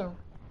flicked them.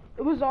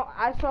 It was all,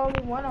 I saw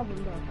only one of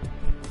them though.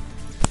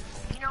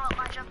 You know what,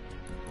 Elijah?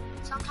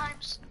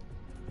 Sometimes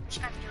you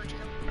just have to do it to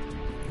them.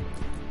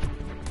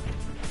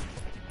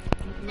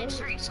 They just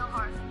hurt you so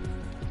hard.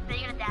 Then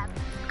you're gonna dab.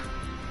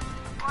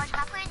 Elijah, can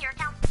I play in your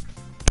account?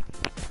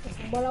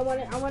 But I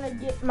wanna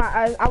get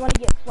my, I wanna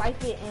get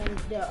Swipe It and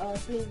the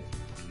thing,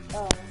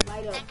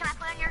 light up. And can I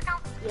play on your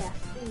account? Yeah,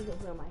 things will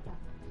play on my account.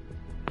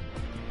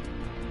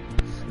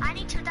 I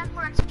need 2,000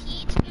 more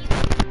XP to be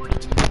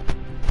 42.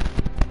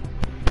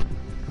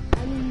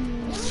 I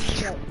mean,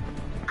 what?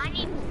 I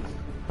need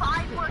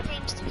 5 more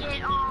games to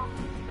get the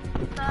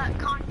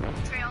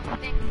contrail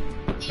thing,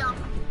 the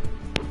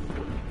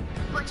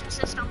glitching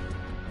system.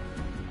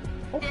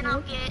 Okay. Then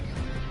I'll get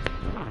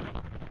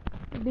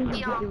Then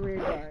you get the rear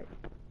guard.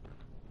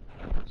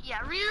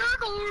 rear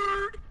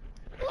guard.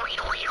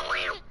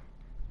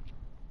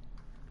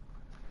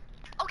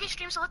 Okay,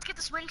 stream. So let's get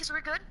this win because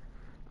we're good.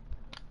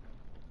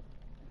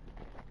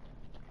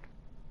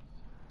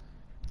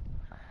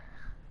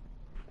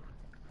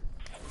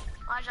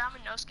 Elijah, I'm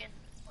in no skin.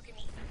 Look at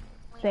me.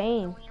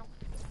 Same.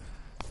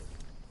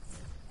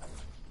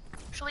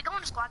 Should we go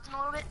into squads in a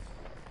little bit?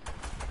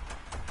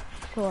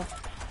 Sure.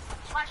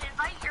 Elijah,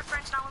 invite your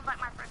friends and I'll invite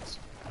my friends.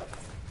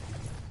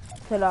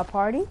 To the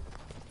party?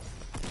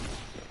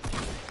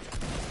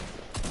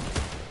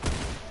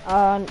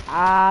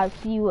 I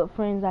see what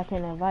friends I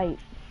can invite.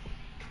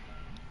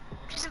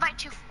 Just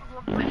invite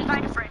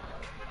invite a friend.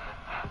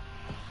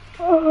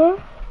 Uh-huh.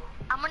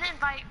 I'm gonna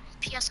invite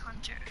PS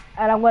Hunter.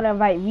 And I'm gonna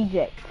invite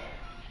Reject.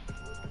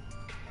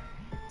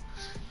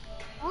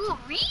 Ooh,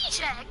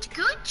 Reject,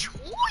 good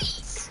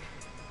choice.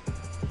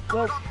 Oh,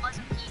 Well, we're going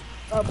Pleasant P.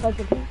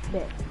 Pleasant Peak?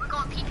 Bet. We're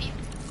going PP.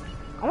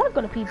 I wanna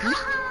go to PP.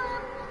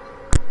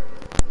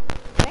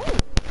 Hey.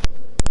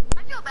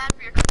 I feel bad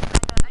for your cousin.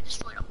 I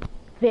destroyed him.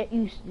 Bet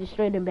you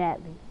destroyed him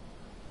badly.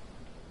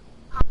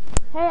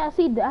 Hey, I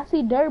see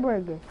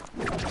Durburger.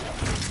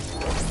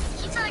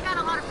 He said I got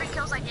a lot of free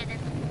kills I didn't.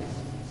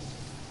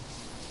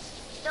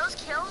 Those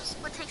kills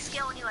would take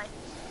skill anyway.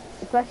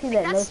 Especially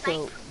Like, that no that's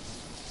scope.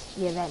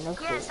 Yeah, that no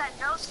Yeah, it's scope. that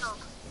no scope.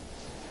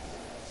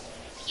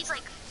 He's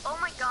like, oh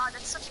my god,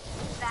 that's such a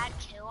bad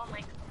kill. I'm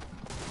like,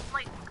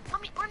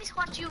 let me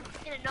watch you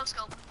in a no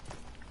scope.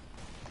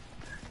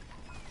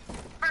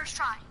 First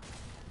try.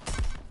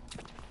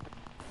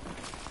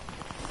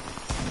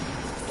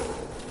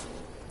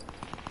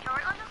 You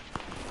alright, Lando?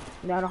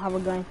 No, I don't have a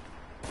gun.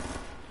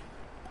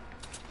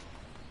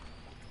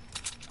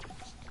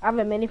 I have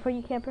a mini for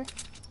you, camper.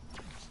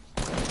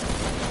 He's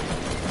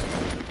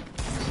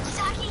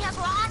hacking us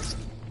last.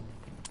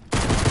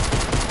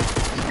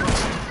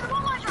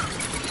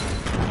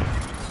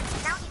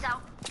 Now he's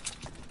out.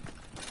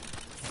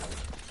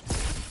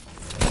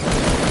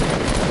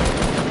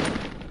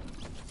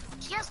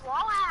 He has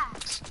wall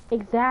hacks.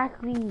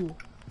 Exactly.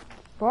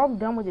 Bro, I'm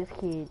done with this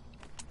kid.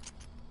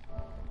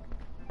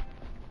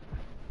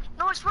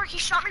 No, I swear he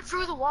shot me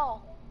through the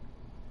wall.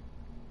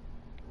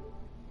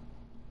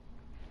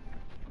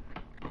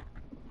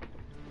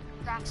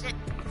 That's it.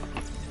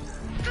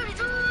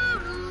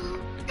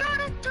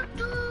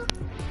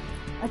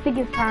 I think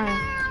it's time.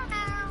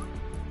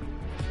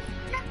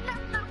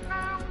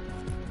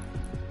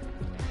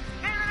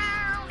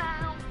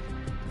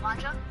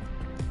 Elijah,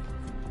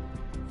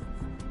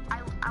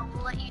 I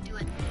will let you do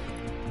it.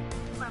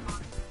 Put him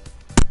on.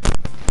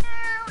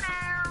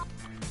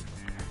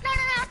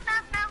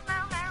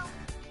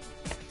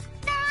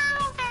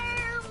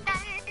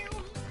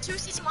 Two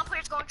season 1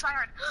 players going try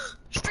hard.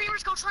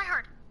 Streamers go try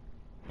hard.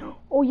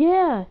 Oh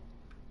yeah.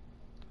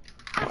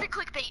 Perfect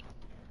clickbait.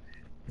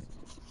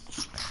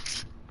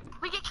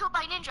 We get killed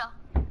by Ninja.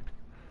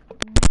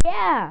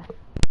 Yeah.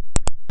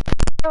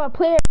 You have a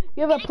player.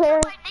 You have a Getting player.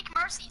 killed by Nick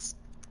Mercies.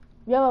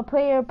 You have a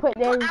player put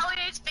their. Put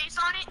Elliot's face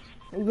on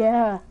it.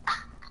 Yeah.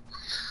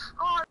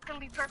 Oh, it's gonna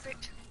be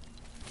perfect.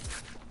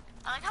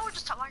 I like how we're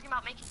just talking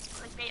about making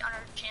clickbait on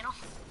our channel.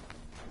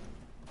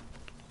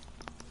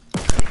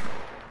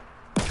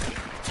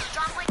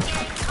 John Wick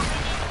gang, coming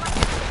in, like,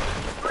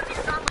 you want to be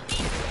the John Wick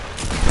gang?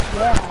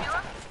 Yeah.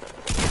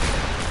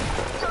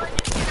 So the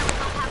new skin that we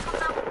both have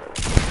comes out.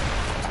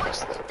 Twitch,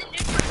 the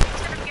new Twitch skin's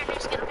gonna be your new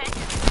skin, okay?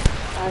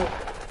 Alright.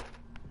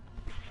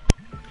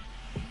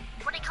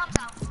 When it comes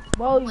out.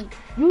 Bro,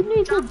 you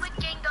need John to, Wick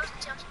gang goes to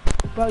jail.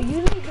 bro,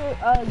 you need to get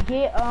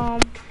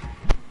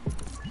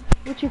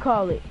what you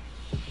call it?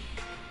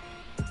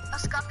 A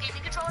scuff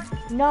gaming controller?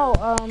 No,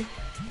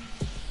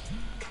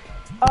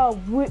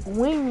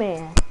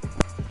 Wingman.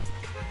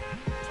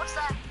 What's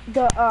that?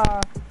 The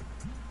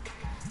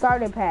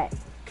starter pack.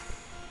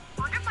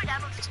 I wonder if my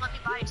dad will just let me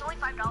buy it. It's only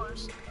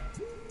 $5.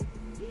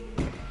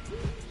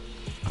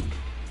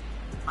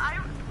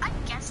 I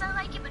guess I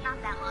like it, but not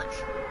that much.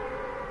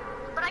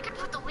 But I could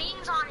put the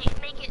wings on it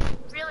and make it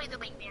really the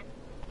wingman.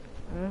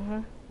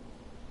 Mhm.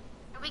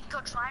 And we can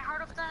go try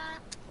hard with that.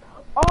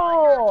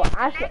 Oh, But,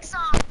 I next said,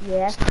 song,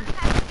 yeah. starter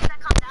pack that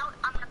comes out,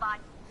 I'm gonna buy.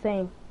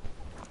 Same.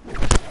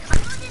 Because I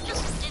really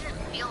just didn't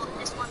feel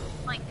this one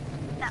like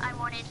that I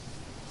wanted.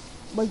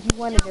 But you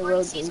wanted I a wanted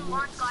real season baby.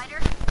 1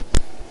 glider.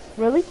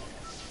 Really?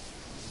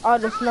 Oh,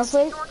 the I really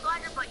snowflake? season 1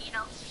 glider, but you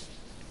know.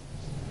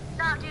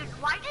 Nah, dude,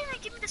 why didn't they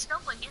give me the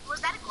snowflake?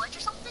 Was that a glitch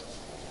or something?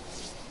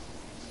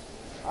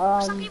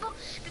 For some people,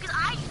 because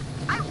I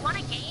won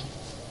a game.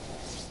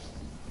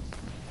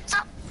 So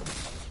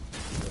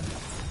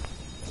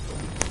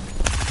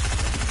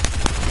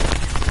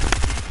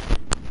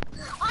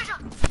Elijah,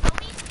 help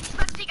me. He's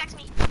about to pickaxe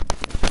me.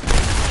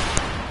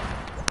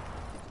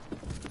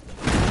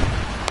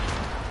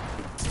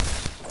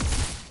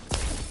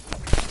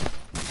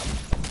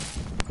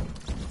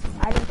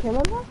 I didn't kill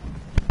him though?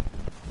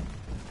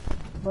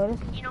 But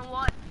it's, You know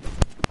what?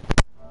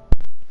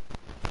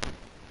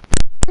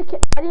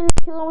 I didn't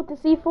kill him with the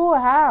C4,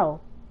 how?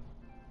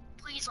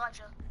 Please,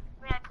 Elijah.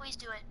 May I please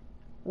do it?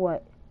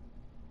 What?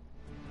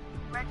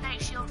 Red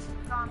Knight Shield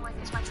Ron Wick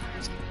is my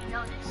Twitter skin. You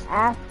know this.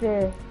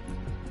 After.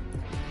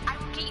 I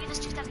will get you this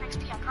 2000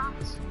 XP, I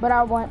promise. But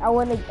I want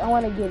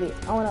to get it.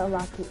 I want to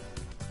unlock it.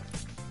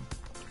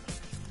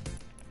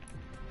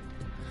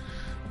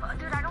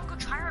 Dude, I don't go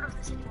try hard of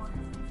this anymore.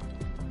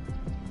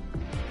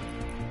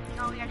 You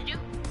know what we gotta do? You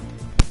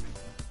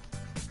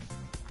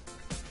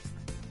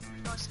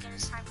know what skin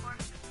it's time for?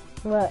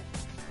 What?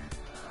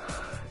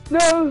 No,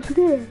 I'm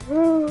scared.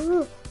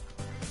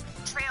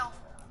 Trail.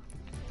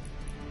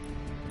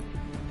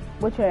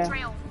 What trail?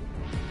 Trail.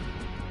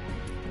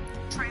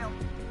 Trail.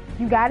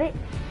 You got it?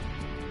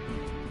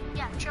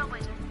 Yeah,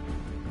 Trailblazer.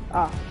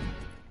 Oh.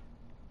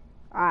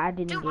 I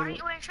didn't Dude, get why are it.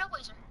 you wearing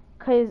Trailblazer?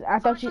 Cause I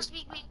Thought thought you you.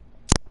 supposed to be.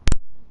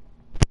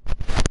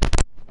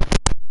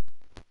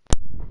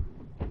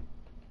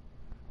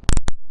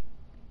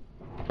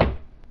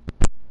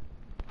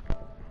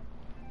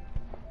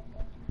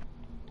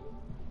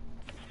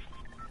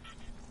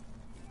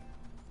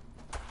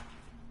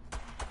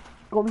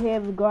 Go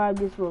ahead and grab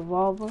this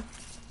revolver.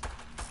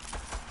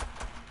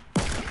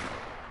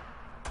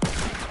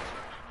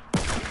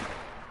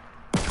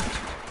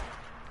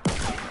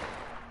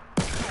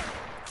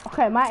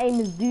 Okay, my aim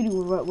is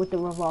doo-doo with the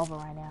revolver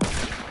right now.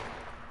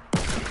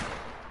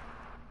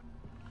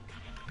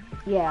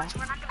 Yeah.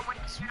 We're not gonna win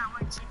because you're not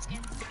wearing the same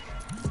skin.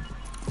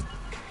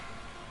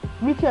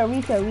 Retail.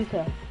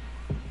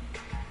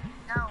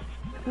 No.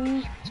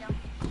 Please. Retail.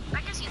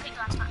 I guess you think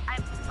last time. I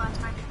played last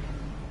time.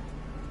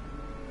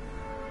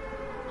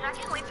 Dude, I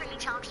can't wait for new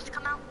challenges to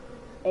come out.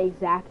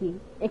 Exactly.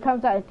 It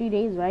comes out in 3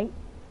 days, right?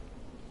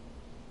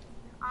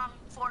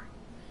 4.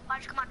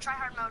 Elijah, come on, try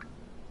hard mode.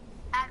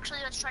 Actually,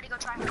 let's try to go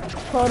try hard.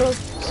 Total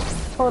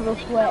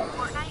Think sweat. about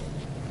Fortnite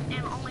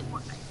and only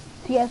Fortnite.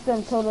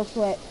 TSM total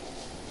sweat.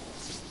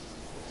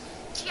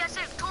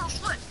 TSM, total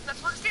sweat.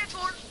 That's what it stands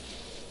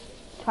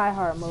for. Try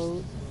hard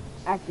mode.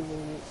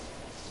 Activated.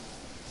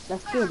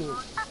 Let's get it.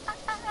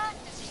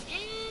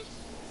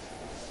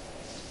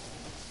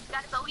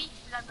 Got a bogey?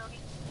 We got a bogey.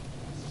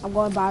 I'm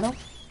going bottom.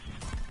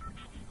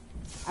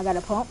 I got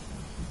a pump.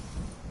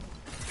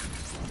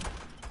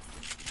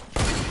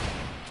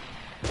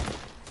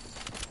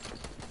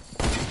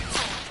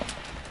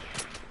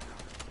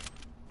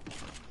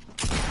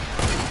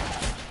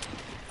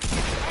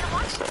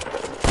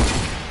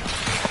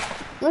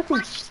 Listen.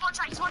 He's one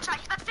shot.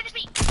 He's about to finish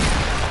me.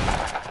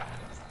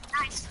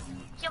 Nice.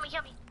 Heal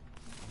me.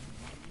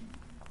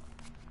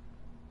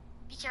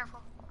 Be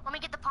careful. Let me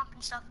get the pump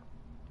and stuff.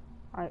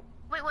 Alright.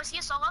 Wait, was he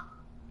a solo?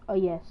 Oh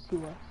yes, he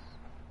was.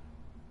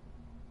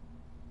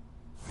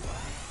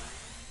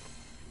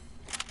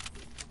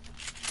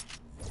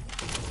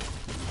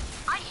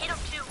 I hit him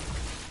too.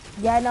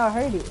 Yeah, I know, I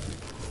heard it.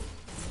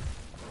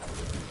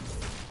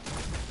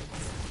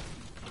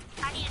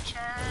 I need a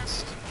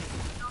chest.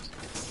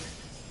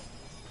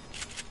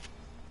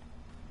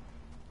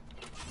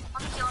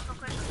 Let me heal up real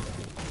quick.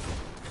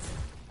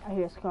 I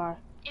hear a Scar.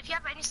 If you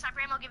have any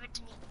sniper ammo, give it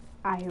to me.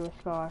 I hear a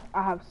Scar.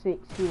 I have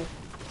 6 here.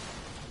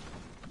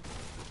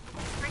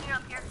 Bring it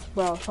up here.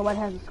 Bro, somebody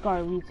has a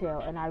Scar retail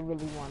and I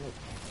really want it.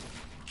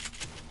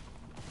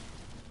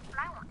 But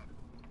I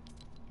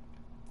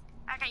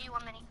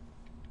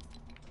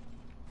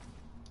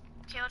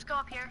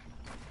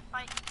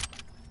Like,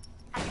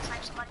 I can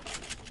snipe somebody.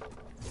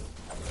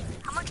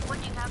 How much wood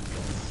do you have?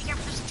 Be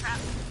careful, there's a trap.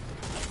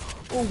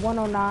 Oh,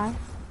 109.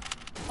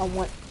 Oh,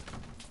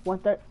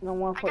 130, no,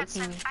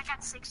 114. I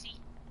got 60.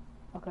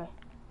 Okay.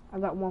 I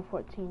got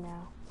 114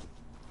 now.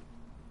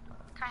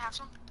 Can I have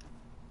some?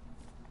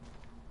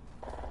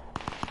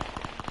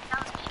 That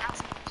was 8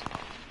 ounces.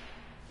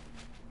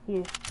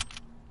 Here.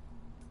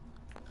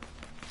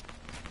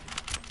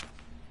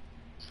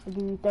 I'll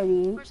give you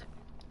 38. Where's it?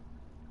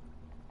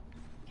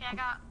 Okay, I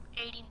got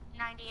 80,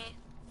 98.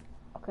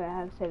 Okay, I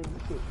have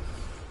 76.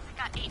 I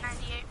got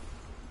 898.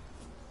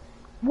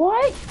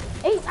 What?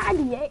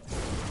 898?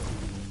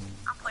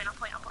 I'm playing.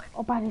 Oh,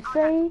 about to say,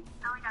 I only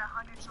got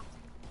 100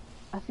 something.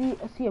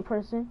 I see a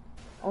person,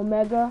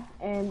 Omega,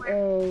 and Where?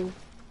 a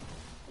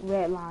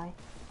red line.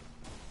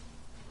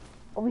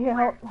 Over here,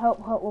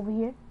 help, over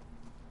here.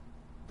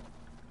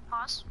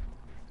 Pause.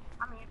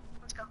 I'm here.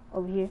 Let's go.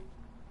 Over here.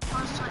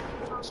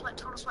 Total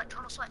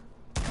sweat.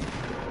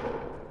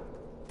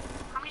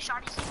 How many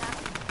shotties do you have?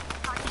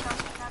 How many shells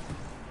do you have?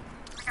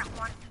 I got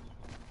 1.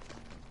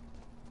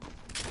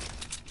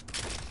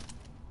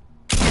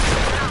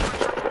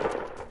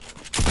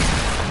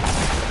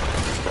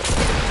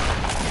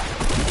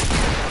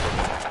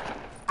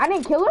 I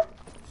didn't kill her.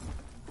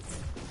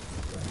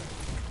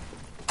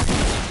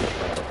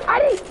 I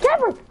didn't kill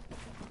her.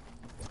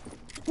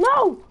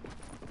 No.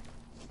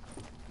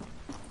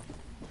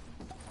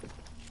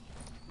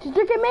 She's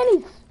drinking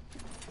minis.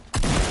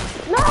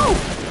 No.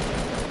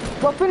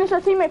 Go finish her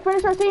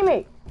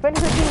teammate.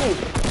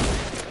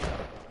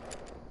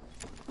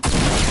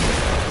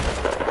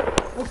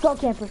 Let's go,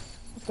 camper.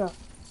 Let's go.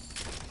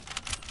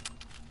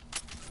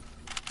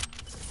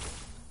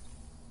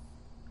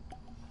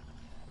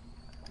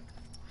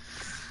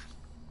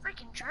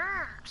 Freaking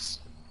germs.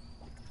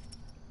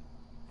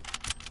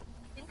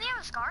 Didn't they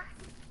have a scar?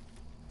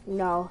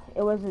 No,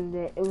 it wasn't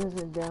it. It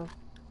wasn't them.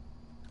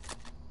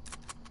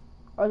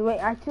 Or wait,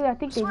 actually, I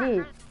think they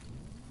did.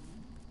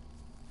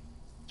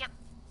 Yep.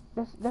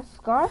 That's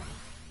Scar?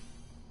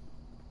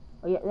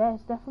 Oh yeah,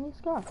 that's definitely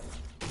Scar.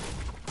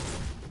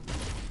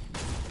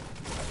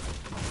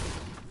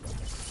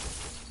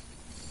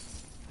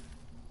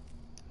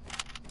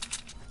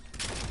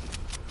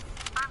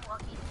 I'm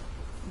lucky.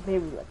 Very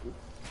lucky.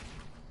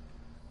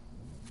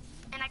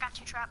 And I got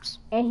 2 traps.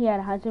 And he had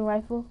a hunting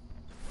rifle.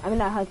 I mean,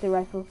 not hunting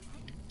rifle.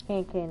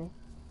 Hand cannon.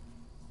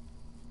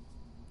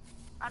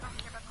 I don't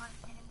care about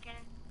the hand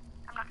cannon.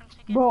 I'm not gonna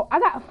take it. Bro, I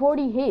got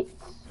 40 hits.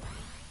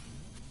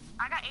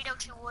 I got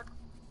 802 wood.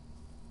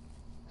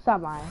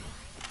 Stop lying.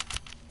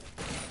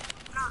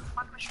 Nah,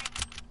 look at my stream.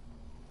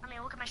 I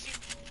mean, look at my stream.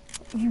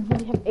 You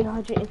really have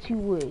 802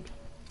 wood.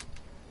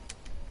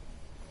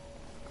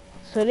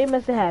 So they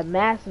must have had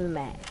massive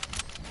max.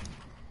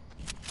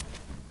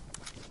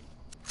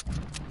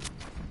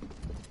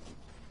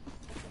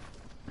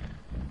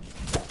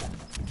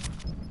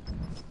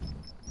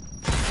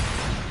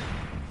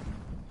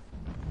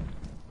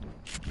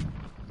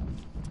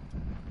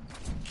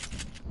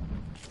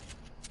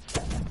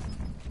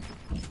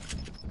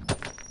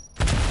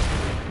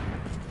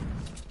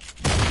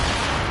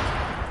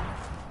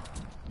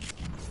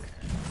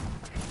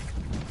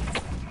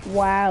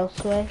 Wow,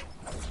 Sway.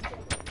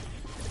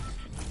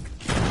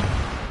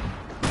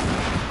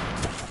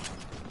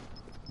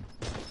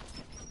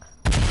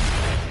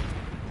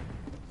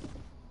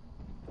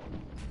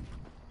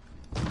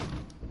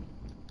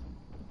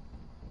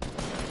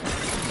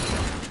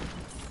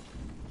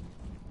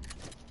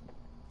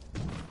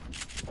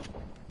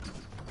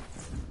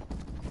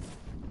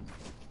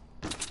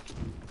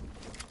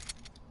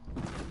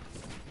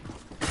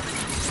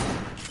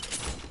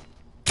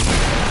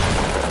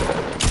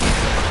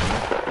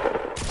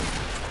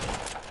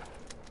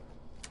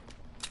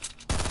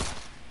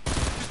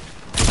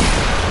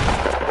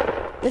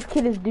 This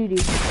kid is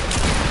doo-doo.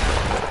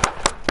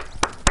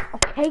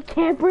 Okay,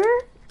 camper.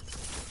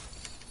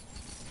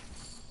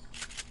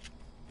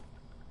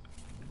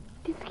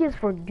 These kids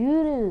for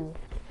doo-doo.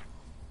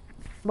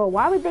 But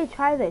why would they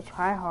try the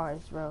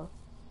tryhards, bro?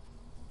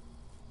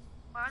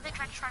 Why are they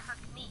trying to try hard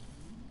me?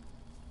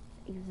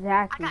 I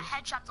Exactly. got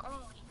headshots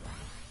only.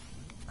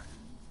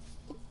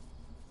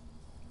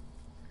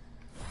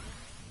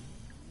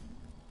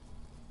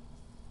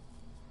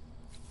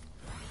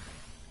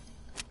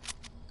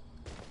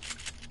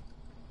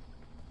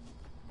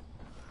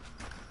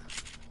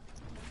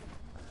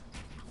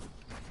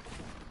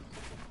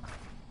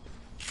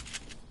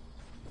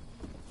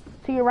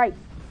 To your right.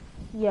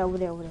 Yeah, over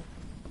there.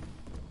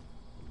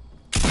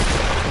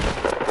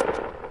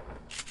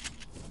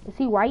 Is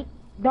he white?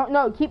 Don't,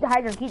 no, keep the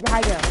high ground,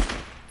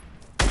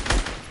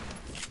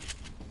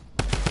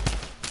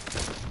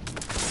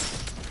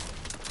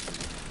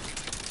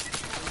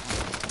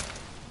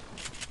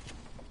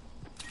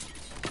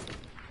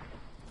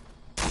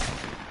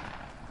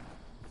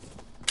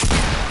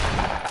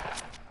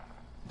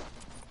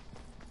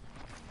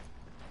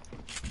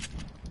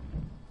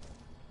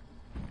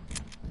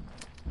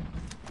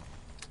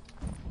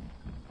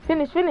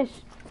 Finish.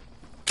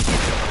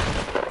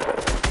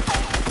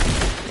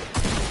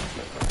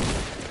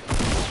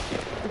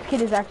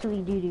 kid is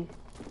actually doo-doo.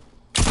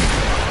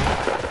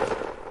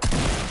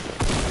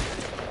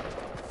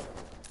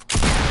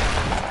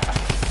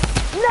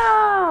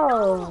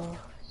 No!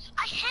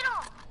 I hit him!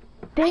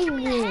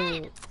 Dang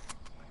it.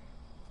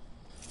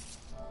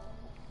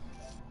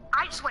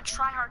 I just went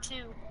try hard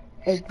too.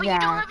 Exactly. But you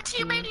don't have a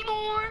team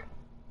anymore.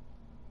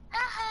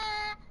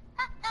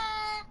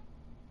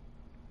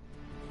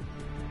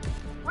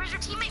 Where's your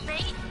teammate,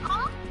 mate?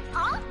 Huh?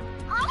 Huh?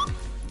 Huh?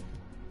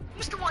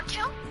 Mr. One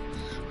Kill?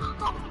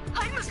 Oh,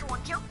 hi, Mr.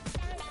 One Kill.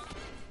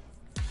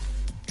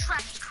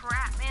 Trash is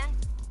crap, man.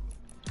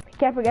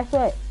 Capper, guess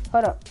what?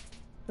 Hold up.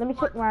 Let me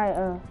check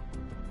my,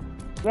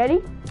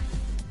 ready?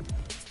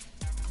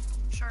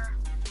 Sure.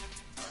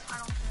 I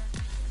don't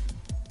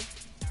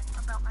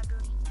care about my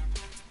booty.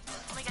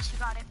 Let me guess you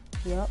got it.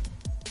 Yep.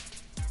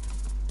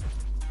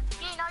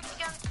 Yeah, now you can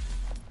get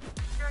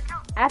your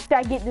account. After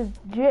I get this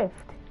drift.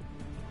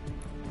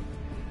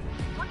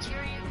 What tier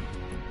are you?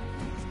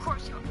 Of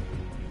course you are.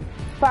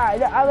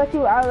 Fine, I'll let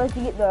you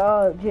get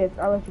the, drift.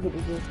 I'll let you get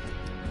the drift.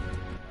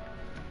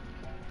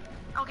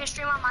 Okay,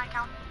 stream on my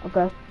account.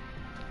 Okay.